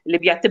هذه اللي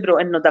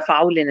بيعتبروا إنه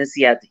دفعوا لنا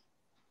زيادة.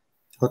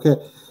 Okay,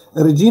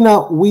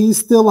 Regina, we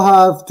still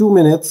have 2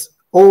 minutes.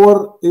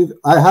 Or if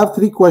I have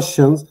 3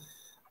 questions,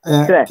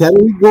 sure. Can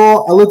we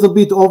go a little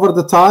bit over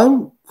the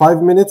time?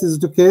 5 minutes, is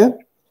it okay?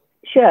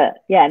 Sure,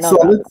 yeah, no so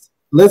problem.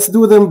 let's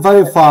do them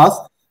very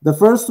fast. The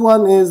first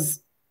one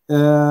is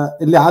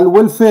اللي على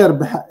الويلفير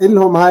بحق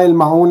لهم هاي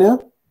المعونة.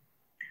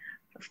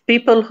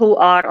 People who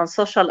are on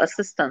social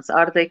assistance,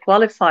 are they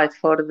qualified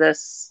for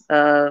this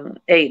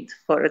aid,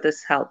 for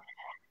this help?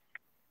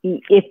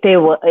 If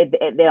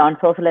they're on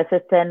social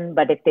assistance,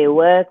 but if they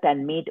worked and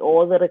meet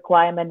all the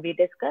requirements we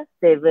discussed,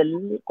 they will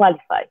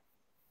qualify.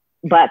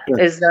 But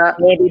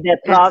maybe the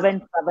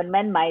province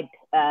government might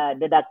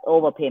deduct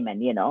overpayment,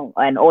 you know,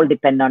 and all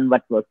depend on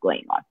what was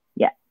going on.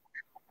 Yeah.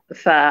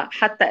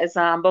 فحتى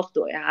إذا عم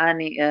باخدوا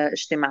إعانة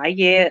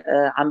اجتماعية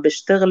عم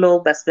بيشتغلوا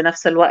بس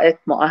بنفس الوقت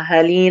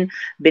مؤهلين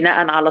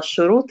بناء على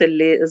الشروط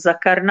اللي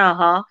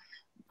ذكرناها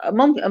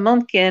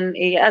ممكن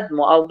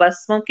يقدموا، أو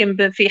بس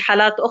ممكن في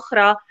حالات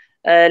أخرى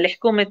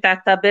الحكومة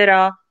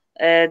تعتبرها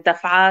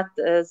دفعات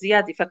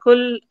زيادة،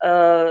 فكل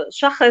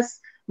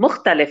شخص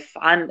مختلف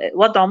عن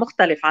وضعه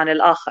مختلف عن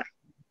الآخر.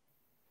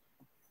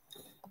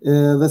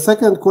 The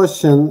second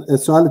question،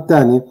 السؤال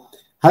الثاني،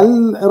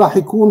 هل راح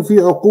يكون في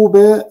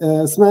عقوبة؟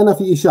 سمعنا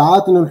في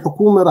إشاعات إنه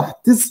الحكومة راح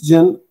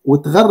تسجن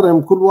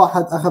وتغرم كل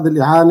واحد أخذ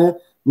الإعانة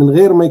من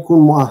غير ما يكون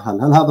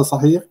مؤهل، هل هذا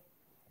صحيح؟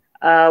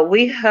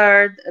 We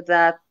heard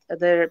that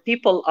the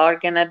people are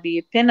going to be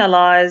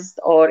penalized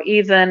or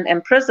even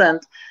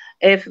imprisoned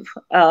if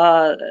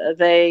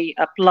they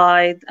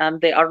applied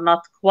and they are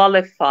not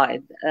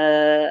qualified.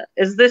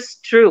 Is this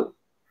true?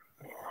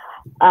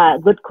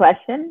 Good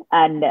question.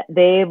 And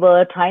they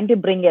were trying to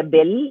bring a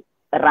bill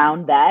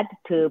around that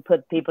to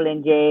put people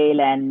in jail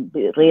and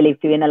really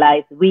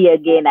penalize. We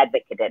again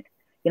advocated.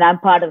 I'm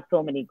part of so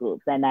many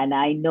groups, and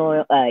I know,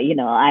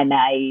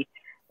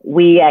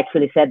 we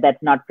actually said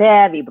that's not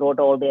fair. We brought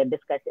all the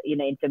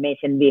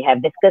information we have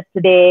discussed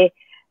today,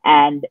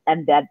 and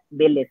that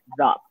bill is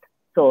dropped.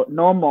 So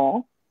no more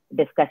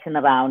discussion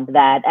around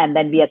that. And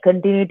then we are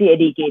continually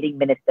educating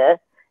ministers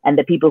and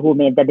the people who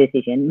made the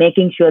decision,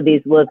 making sure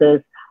these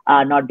workers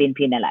are not being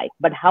penalized.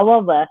 But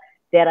however,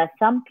 there are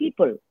some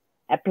people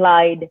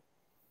applied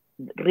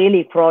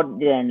really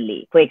fraudulently.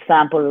 For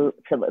example,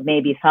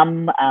 maybe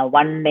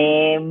one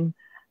name,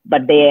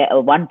 but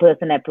one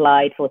person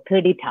applied for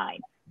 30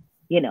 times,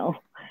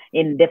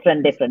 in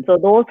different. So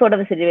those sort of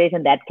a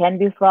situation that can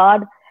be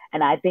fraud.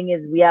 And I think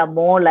we are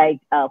more like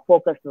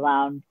focused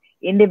around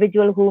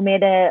individual who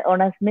made an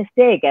honest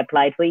mistake,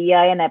 applied for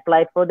EI and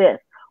applied for this,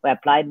 or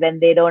applied when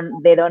they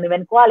don't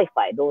even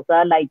qualify. Those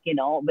are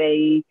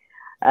very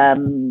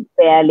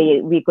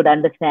fairly, we could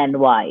understand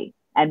why.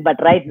 But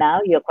right now,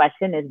 your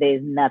question is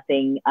there's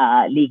nothing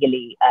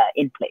legally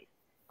in place.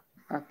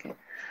 Okay.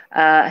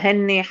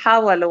 هني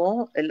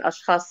حاولوا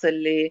الأشخاص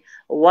اللي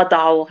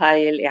وضعوا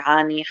هاي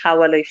الإعانة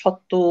حاولوا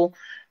يحطوا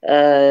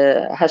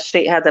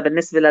هالشيء هذا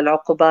بالنسبة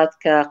للعقوبات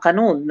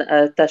كقانون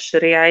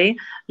تشريعي،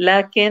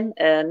 لكن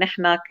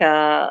نحن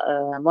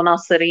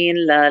كمناصرين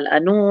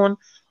للقانون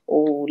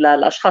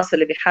وللأشخاص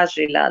اللي بحاجة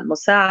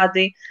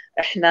للمساعدة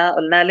احنا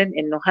قلنا لهم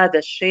إنه هذا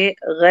الشيء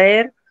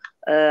غير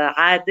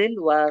عادل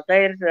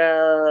وغير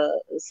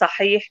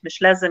صحيح،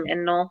 مش لازم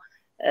إنه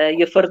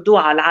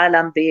يفرضوه على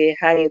العالم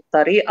بهاي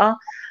الطريقة.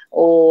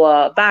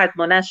 وبعد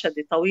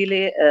مناشدة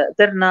طويلة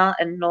قدرنا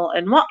إنه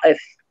نوقف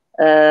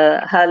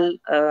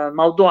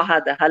هالموضوع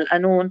هذا،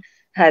 هالقانون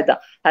هذا.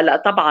 هلأ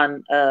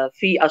طبعا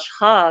في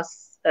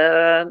أشخاص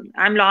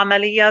عملوا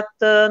عمليات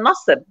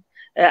نصب،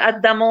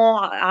 قدموا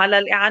على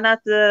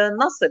الإعانات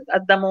نصب،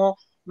 قدموا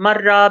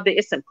مرة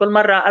باسم، كل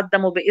مرة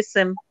قدموا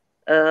باسم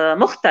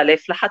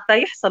مختلف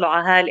لحتى يحصلوا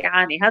على هاي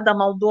الإعانة. هذا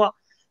موضوع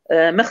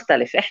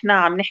مختلف. احنا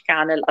عم نحكي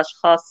عن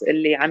الاشخاص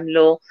اللي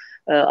عملوا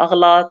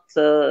اغلاط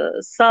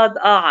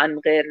صادقه عن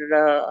غير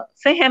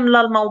فهم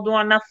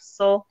للموضوع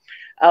نفسه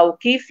او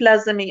كيف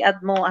لازم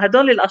يقدموا.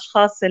 هدول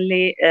الاشخاص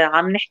اللي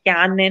عم نحكي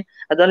عنهم،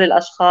 هدول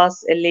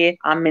الاشخاص اللي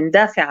عم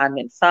ندافع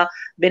عنهم.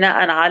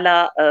 فبناء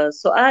على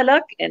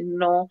سؤالك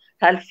انه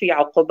هل في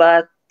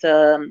عقوبات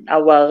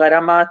او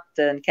غرامات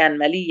ان كان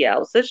ماليه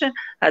او سجن،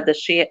 هذا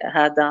الشيء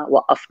هذا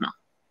وقفنا.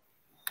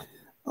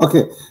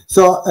 Okay,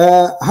 so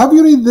have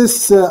you read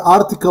this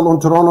article on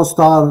Toronto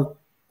Star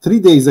 3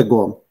 days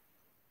ago?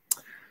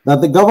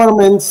 That the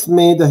government's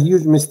made a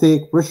huge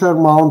mistake, pressure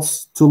mounts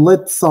to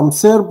let some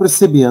CERB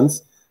recipients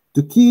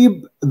to keep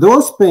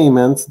those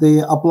payments they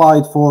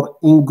applied for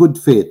in good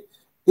faith.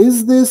 Is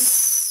this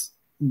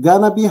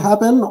gonna be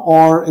happen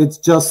or it's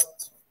just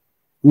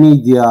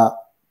media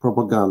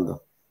propaganda?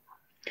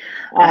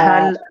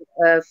 هل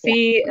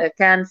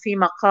كان في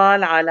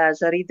مقال على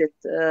جريدة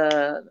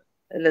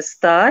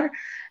الستار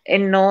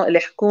إنه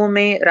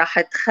الحكومة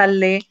راح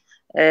تخلي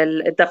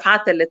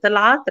الدفعات اللي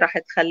طلعت راح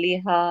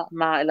تخليها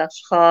مع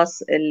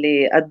الأشخاص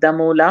اللي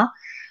قدموا لها،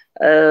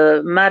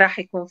 ما راح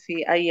يكون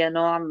في أي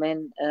نوع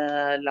من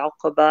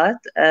العقوبات؟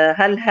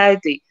 هل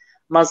هذه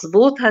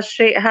مزبوط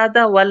هالشيء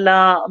هذا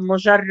ولا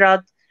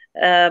مجرد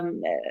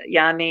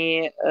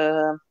يعني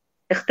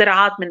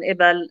اختراعات من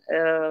قبل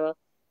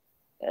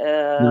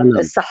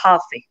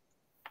الصحافي؟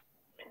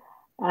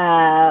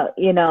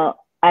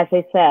 As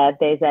I said,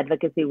 there's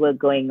advocacy work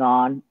going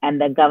on,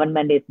 and the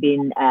government is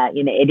being,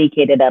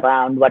 educated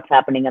around what's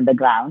happening on the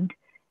ground.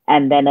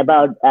 And then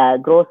about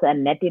gross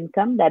and net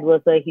income, that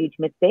was a huge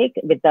mistake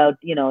without,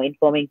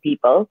 informing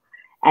people.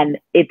 And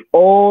it's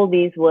all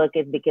these work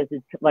is because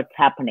it's what's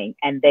happening,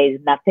 and there is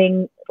nothing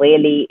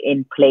really in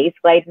place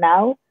right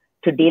now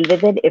to deal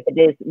with it. If it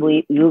is,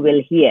 you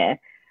will hear.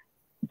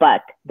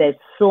 But there's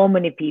so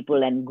many people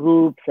and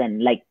groups and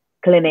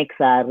clinics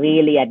are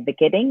really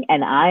advocating,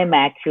 and I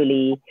met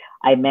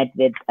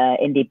with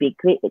NDP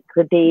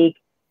critic,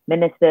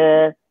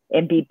 minister,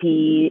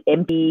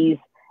 MPs,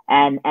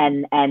 and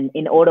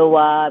in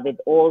Ottawa with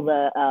all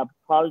the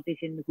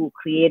politicians who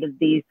created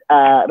these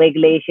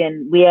regulations.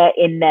 We are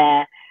in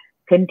a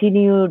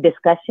continued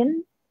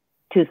discussion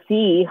to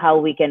see how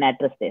we can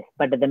address this.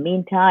 But in the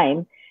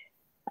meantime,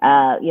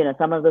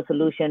 some of the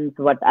solutions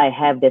what I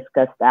have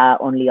discussed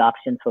are only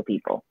options for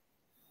people.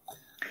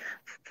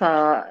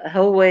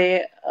 فهو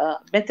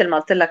مثل ما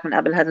قلت لك من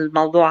قبل، هذا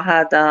الموضوع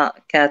هذا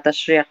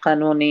كتشريع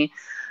قانوني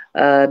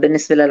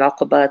بالنسبة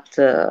للعقوبات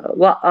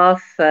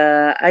وقف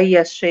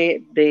أي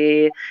شيء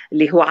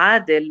اللي هو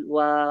عادل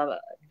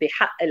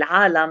وبحق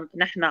العالم.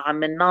 نحن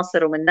عم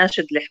نناصر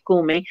ومنناشد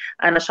الحكومة.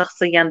 أنا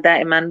شخصيا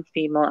دائما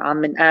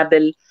عم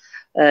نقابل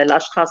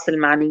الأشخاص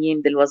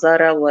المعنيين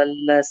بالوزارة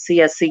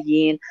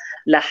والسياسيين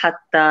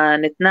لحتى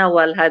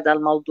نتناول هذا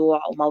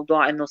الموضوع،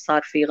 وموضوع أنه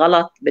صار في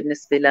غلط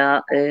بالنسبة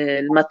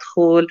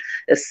للمدخول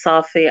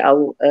الصافي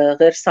أو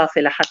غير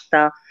صافي،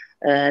 لحتى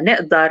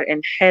نقدر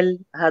نحل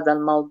هذا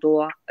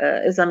الموضوع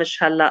إذا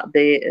مش هلأ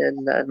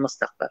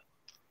بالمستقبل.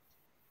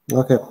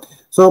 Okay.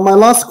 So my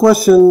last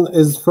question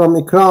is from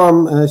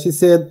Ikram. She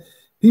said,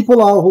 people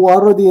who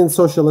are already in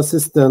social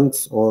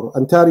assistance or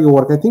Ontario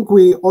work, I think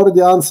we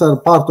already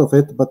answered part of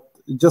it, but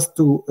just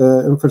to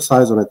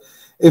emphasize on it,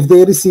 if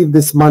they receive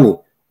this money,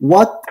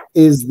 what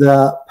is the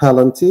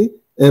penalty,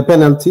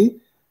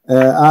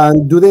 and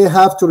do they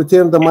have to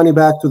return the money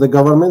back to the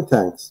government?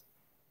 Thanks.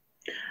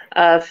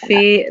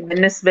 في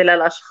بالنسبة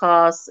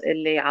للأشخاص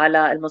اللي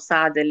على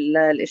المساعدة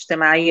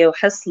الاجتماعية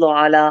وحصلوا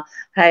على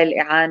هاي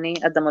الإعانة،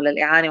 قدموا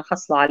للإعانة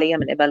وحصلوا عليها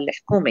من قبل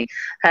الحكومة،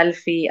 هل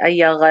في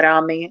أي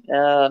غرامة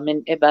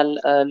من قبل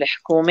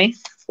الحكومة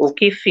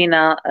وكيف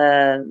فينا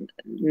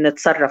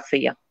نتصرف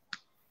فيها؟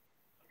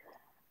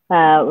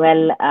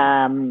 Well,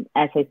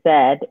 as I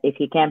said, if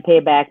you can pay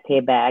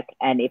back,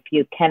 and if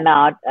you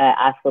cannot,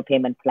 ask for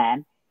payment plan.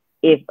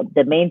 If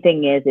the main thing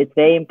is, it's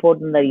very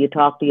important that you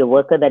talk to your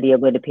worker that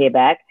you're going to pay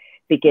back,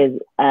 because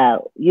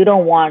you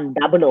don't want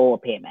double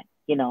overpayment.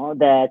 You know,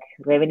 the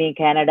Revenue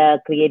Canada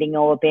creating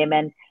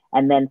overpayment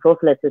and then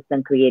social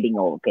assistance creating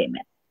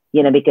overpayment.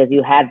 You know, because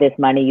you have this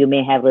money, you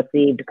may have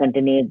received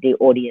continuity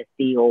ODSP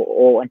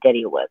or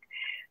Ontario work.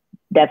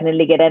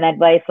 Definitely get an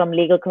advice from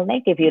Legal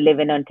Clinic if you live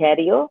in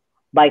Ontario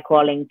by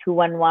calling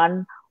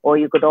 211, or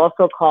you could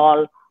also call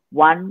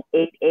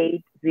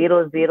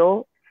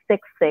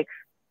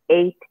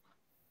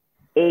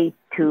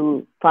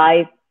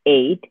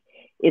 1-888-0066-8258.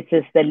 It's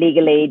just the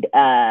legal aid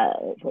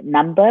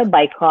number.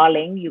 By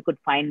calling, you could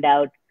find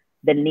out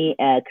the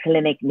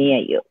clinic near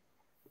you.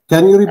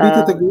 Can you repeat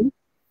it again?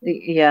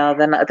 Yeah,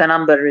 the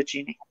number,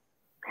 Regina.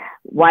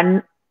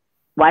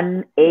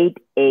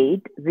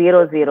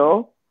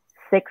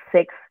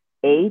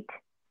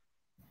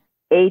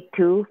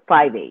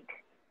 1-888-0066-8258.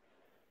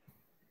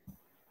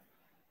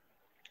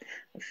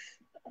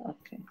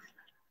 اوكي.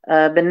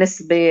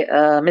 بالنسبة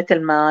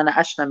مثل ما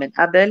ناقشنا من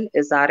قبل،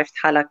 إذا عرفت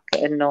حالك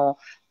إنه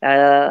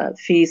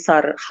في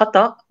صار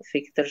خطأ،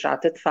 فيك ترجع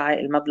تدفع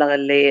المبلغ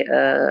اللي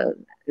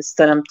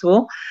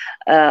استلمتوه،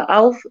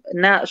 أو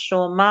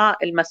ناقشوا مع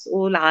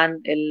المسؤول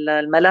عن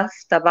الملف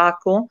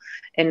تبعكم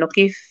إنه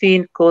كيف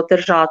فينكم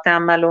ترجعوا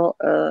تعملوا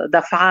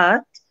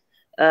دفعات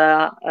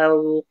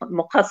أو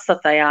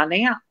مقسطة،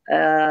 يعني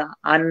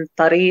عن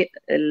طريق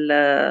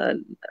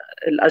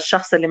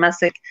الشخص اللي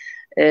ماسك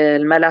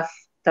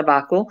الملف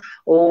تبعكم.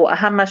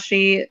 واهم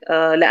شيء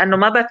لانه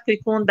ما بدكم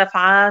يكون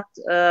دفعات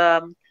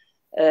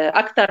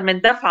اكثر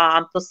من دفعه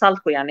عم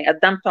توصلكم، يعني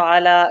قدمتوا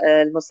على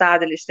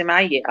المساعده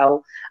الاجتماعيه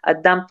او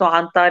قدمتوا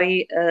عن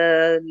طريق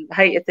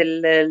هيئه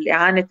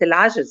اعانه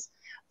العجز،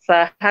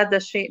 فهذا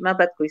الشيء ما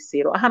بدكم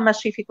يصير. واهم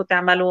شيء فيكم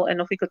تعملوا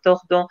انه فيكم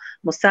تاخذوا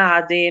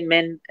مساعده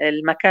من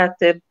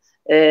المكاتب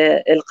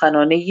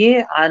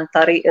القانونية عن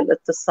طريق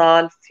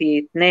الاتصال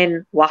في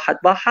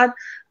 211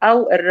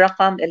 أو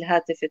الرقم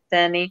الهاتف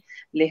الثاني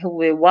اللي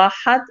هو 1-88-00-66-88-25.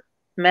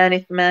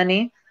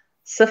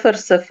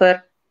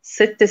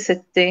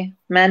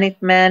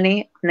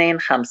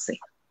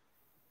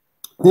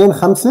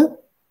 25?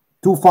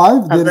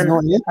 25? There is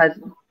no eight?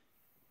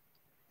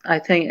 I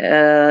think,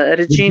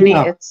 Regina,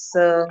 it's...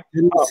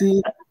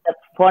 the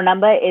phone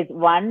number is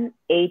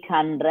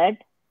 1-800.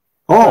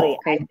 Oh, sorry,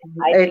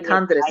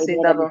 800,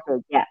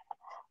 yeah.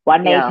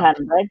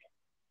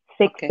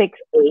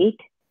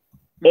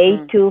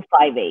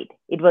 1-800-668-8258.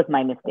 It was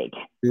my mistake.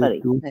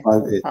 Sorry.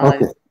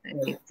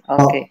 8258.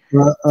 Okay.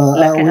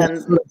 لكن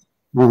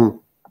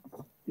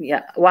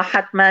yeah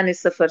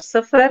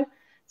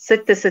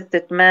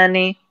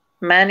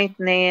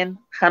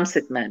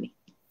 1-800-668-8258.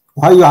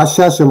 وهي على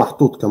الشاشة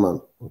محطوط كمان.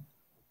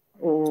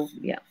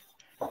 Yeah.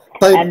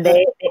 And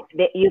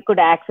you could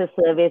access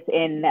service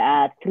in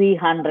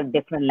 300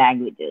 different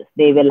languages.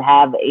 They will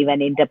have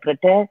even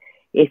interpreter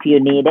if you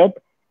need it,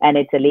 and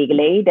it's a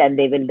legal aid, and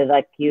they will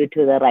direct you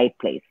to the right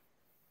place.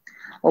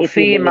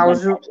 وفي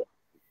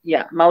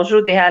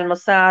موجودة هاي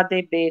المساعدة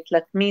ب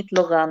 300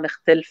 لغة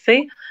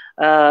مختلفة،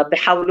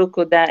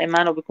 بحاولوكوا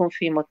دائما، وبيكون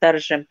في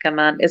مترجم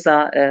كمان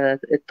إذا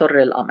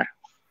اضطر الأمر.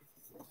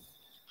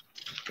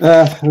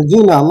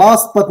 Regina,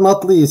 last but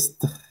not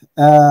least,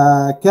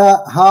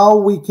 how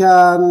we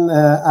can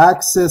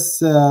access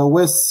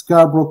West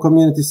Scarborough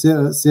Community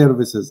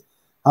Services,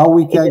 how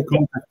we can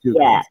contact you.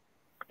 Yeah,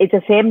 it's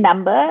the same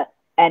number,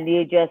 and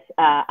you just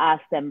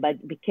ask them. But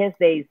because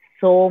there is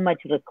so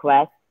much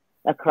request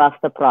across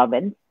the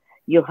province,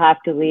 you have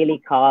to really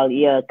call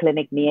your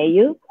clinic near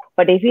you.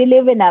 But if you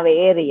live in our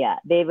area,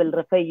 they will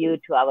refer you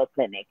to our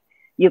clinic.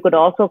 You could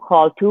also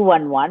call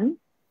 211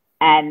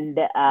 and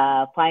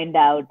find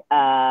out,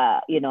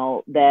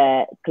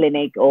 the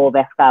clinic or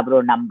West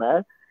Scarborough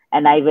number.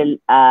 And I will,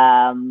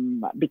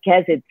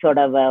 because it's sort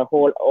of a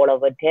whole all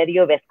of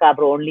Ontario, West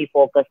Scarborough only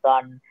focus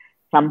on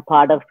some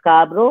part of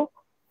Scarborough.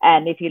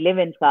 And if you live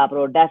in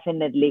Scarborough,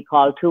 definitely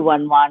call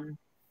 211.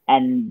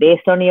 And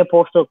based on your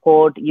postal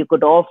code, you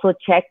could also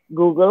check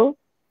Google,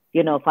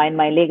 find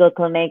my legal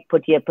clinic,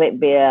 put your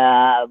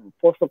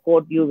postal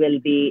code, you will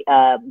be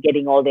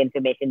getting all the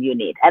information you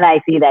need. And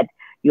I see that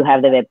you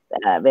have the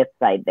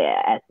website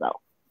there as well.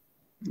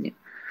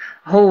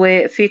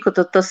 هو فيكم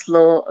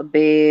تتصلوا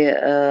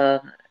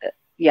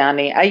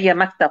يعني أي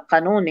مكتب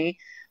قانوني،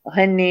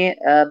 هني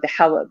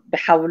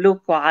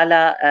بحولوكوا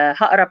على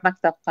أقرب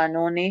مكتب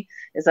قانوني.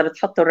 إذا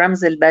بتحطوا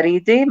الرمز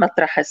البريدي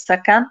مطرح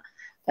السكن،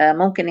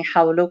 ممكن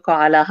يحولوكوا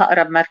على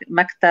أقرب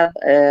مكتب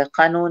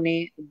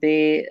قانوني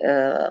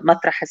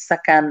بمطرح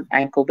السكن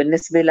عندكم.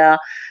 بالنسبة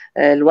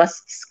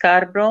للوست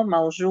سكاربرو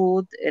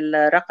موجود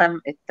الرقم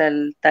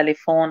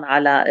التليفون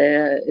على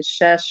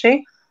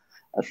الشاشة،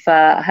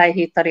 فهاي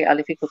هي الطريقة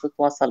اللي فيكم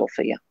تتواصلوا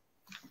فيها.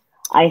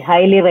 I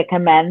highly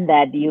recommend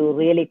that you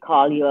really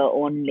call your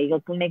own legal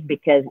clinic,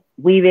 because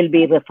we will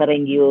be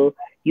referring you.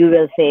 You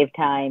will save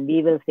time. We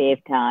will save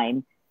time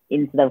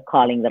instead of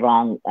calling the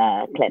wrong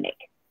clinic.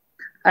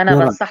 أنا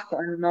بنصحكم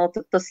إنه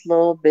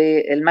تتصلوا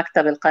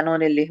بالمكتب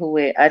القانوني اللي هو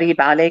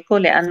قريب عليكم،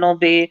 لأنه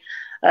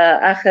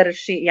بآخر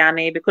شيء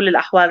يعني بكل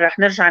الأحوال رح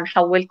نرجع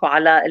نحولكم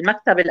على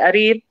المكتب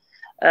القريب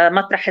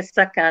مطرح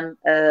السكن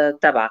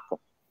تبعكم.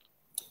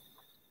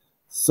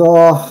 So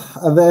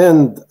at the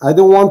end, I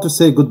don't want to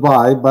say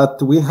goodbye, but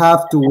we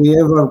have to, we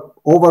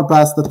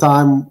overpass the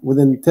time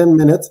within 10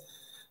 minutes.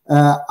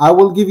 I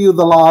will give you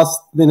the last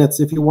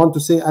minutes. If you want to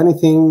say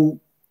anything,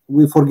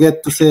 we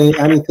forget to say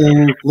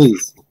anything,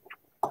 please.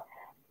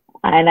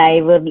 And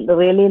I would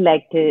really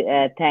like to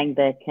thank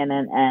the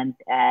Canon and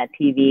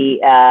TV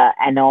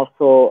and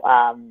also,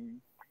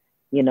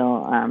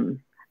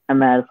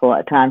 Amal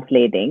for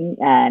translating.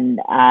 And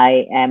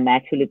I am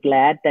actually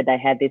glad that I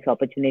had this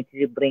opportunity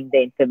to bring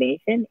the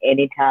information.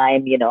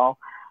 Anytime,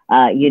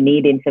 you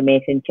need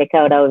information, check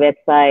out our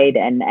website.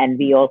 And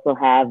we also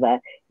have,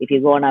 if you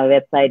go on our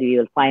website, you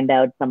will find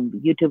out some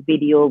YouTube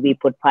video. We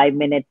put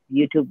 5-minute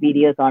YouTube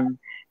videos on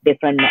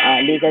different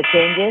legal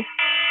changes.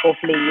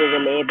 Hopefully you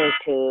will be able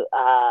to,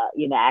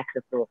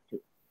 access those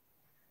too.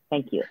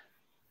 Thank you.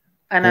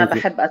 أنا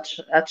بحب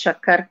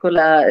أتشكركم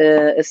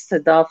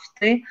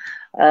لاستضافتي.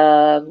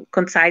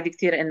 كنت سعيدة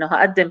كتير إنه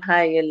هقدم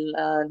هاي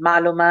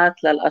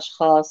المعلومات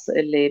للأشخاص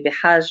اللي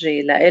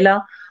بحاجة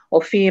لإلها.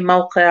 وفي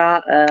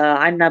موقع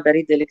عنا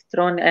بريد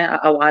إلكتروني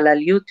أو على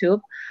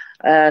اليوتيوب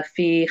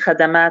في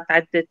خدمات،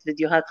 عدة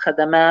فيديوهات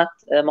خدمات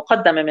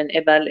مقدمة من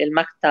قبل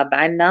المكتب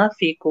عنا،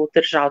 فيكم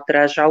ترجعوا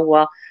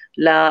تراجعوها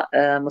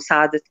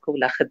لمساعدتكم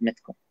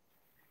ولخدمتكم.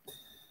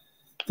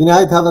 في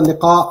نهاية هذا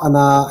اللقاء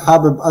أنا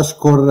حابب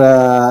أشكر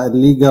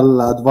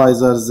الليجل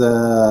أدفايزرز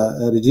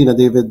ريجينا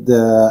ديفيد،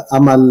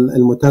 أمل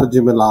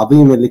المترجم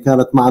العظيمة اللي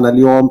كانت معنا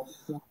اليوم،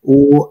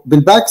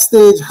 وبالباك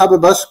ستيج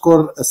حابب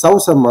أشكر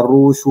سوسن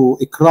مروش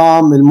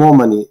وإكرام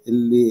المومني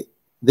اللي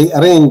they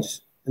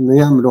arrange إنه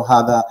يعملوا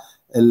هذا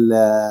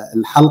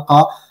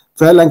الحلقة.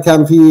 فعلا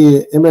كان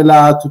في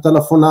إيميلات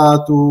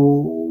وتلفونات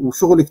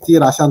وشغل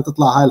كتير عشان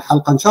تطلع هاي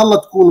الحلقة، إن شاء الله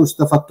تكونوا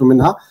استفدتوا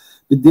منها.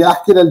 بدي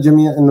أحكي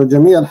للجميع إنه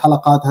جميع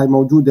الحلقات هاي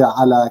موجودة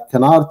على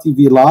كنار تي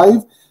في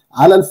لايف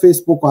على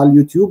الفيسبوك وعلى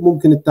اليوتيوب.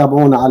 ممكن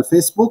تتابعونا على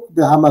الفيسبوك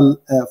بعمل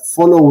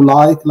فولو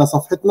لايك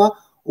لصفحتنا،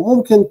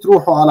 وممكن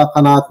تروحوا على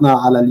قناتنا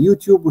على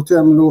اليوتيوب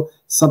وتعملوا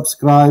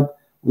سبسكرايب.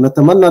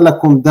 ونتمنى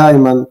لكم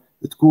دائما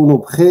تكونوا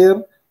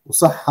بخير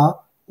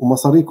وصحة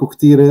ومصاريكم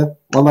كتيرة،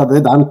 والله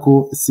بعيد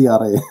عنكم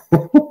السيارة.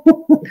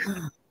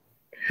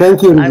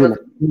 Thank you.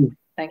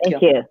 Thank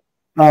you.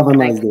 Have a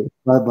nice day.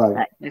 Bye bye.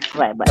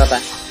 Bye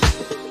bye.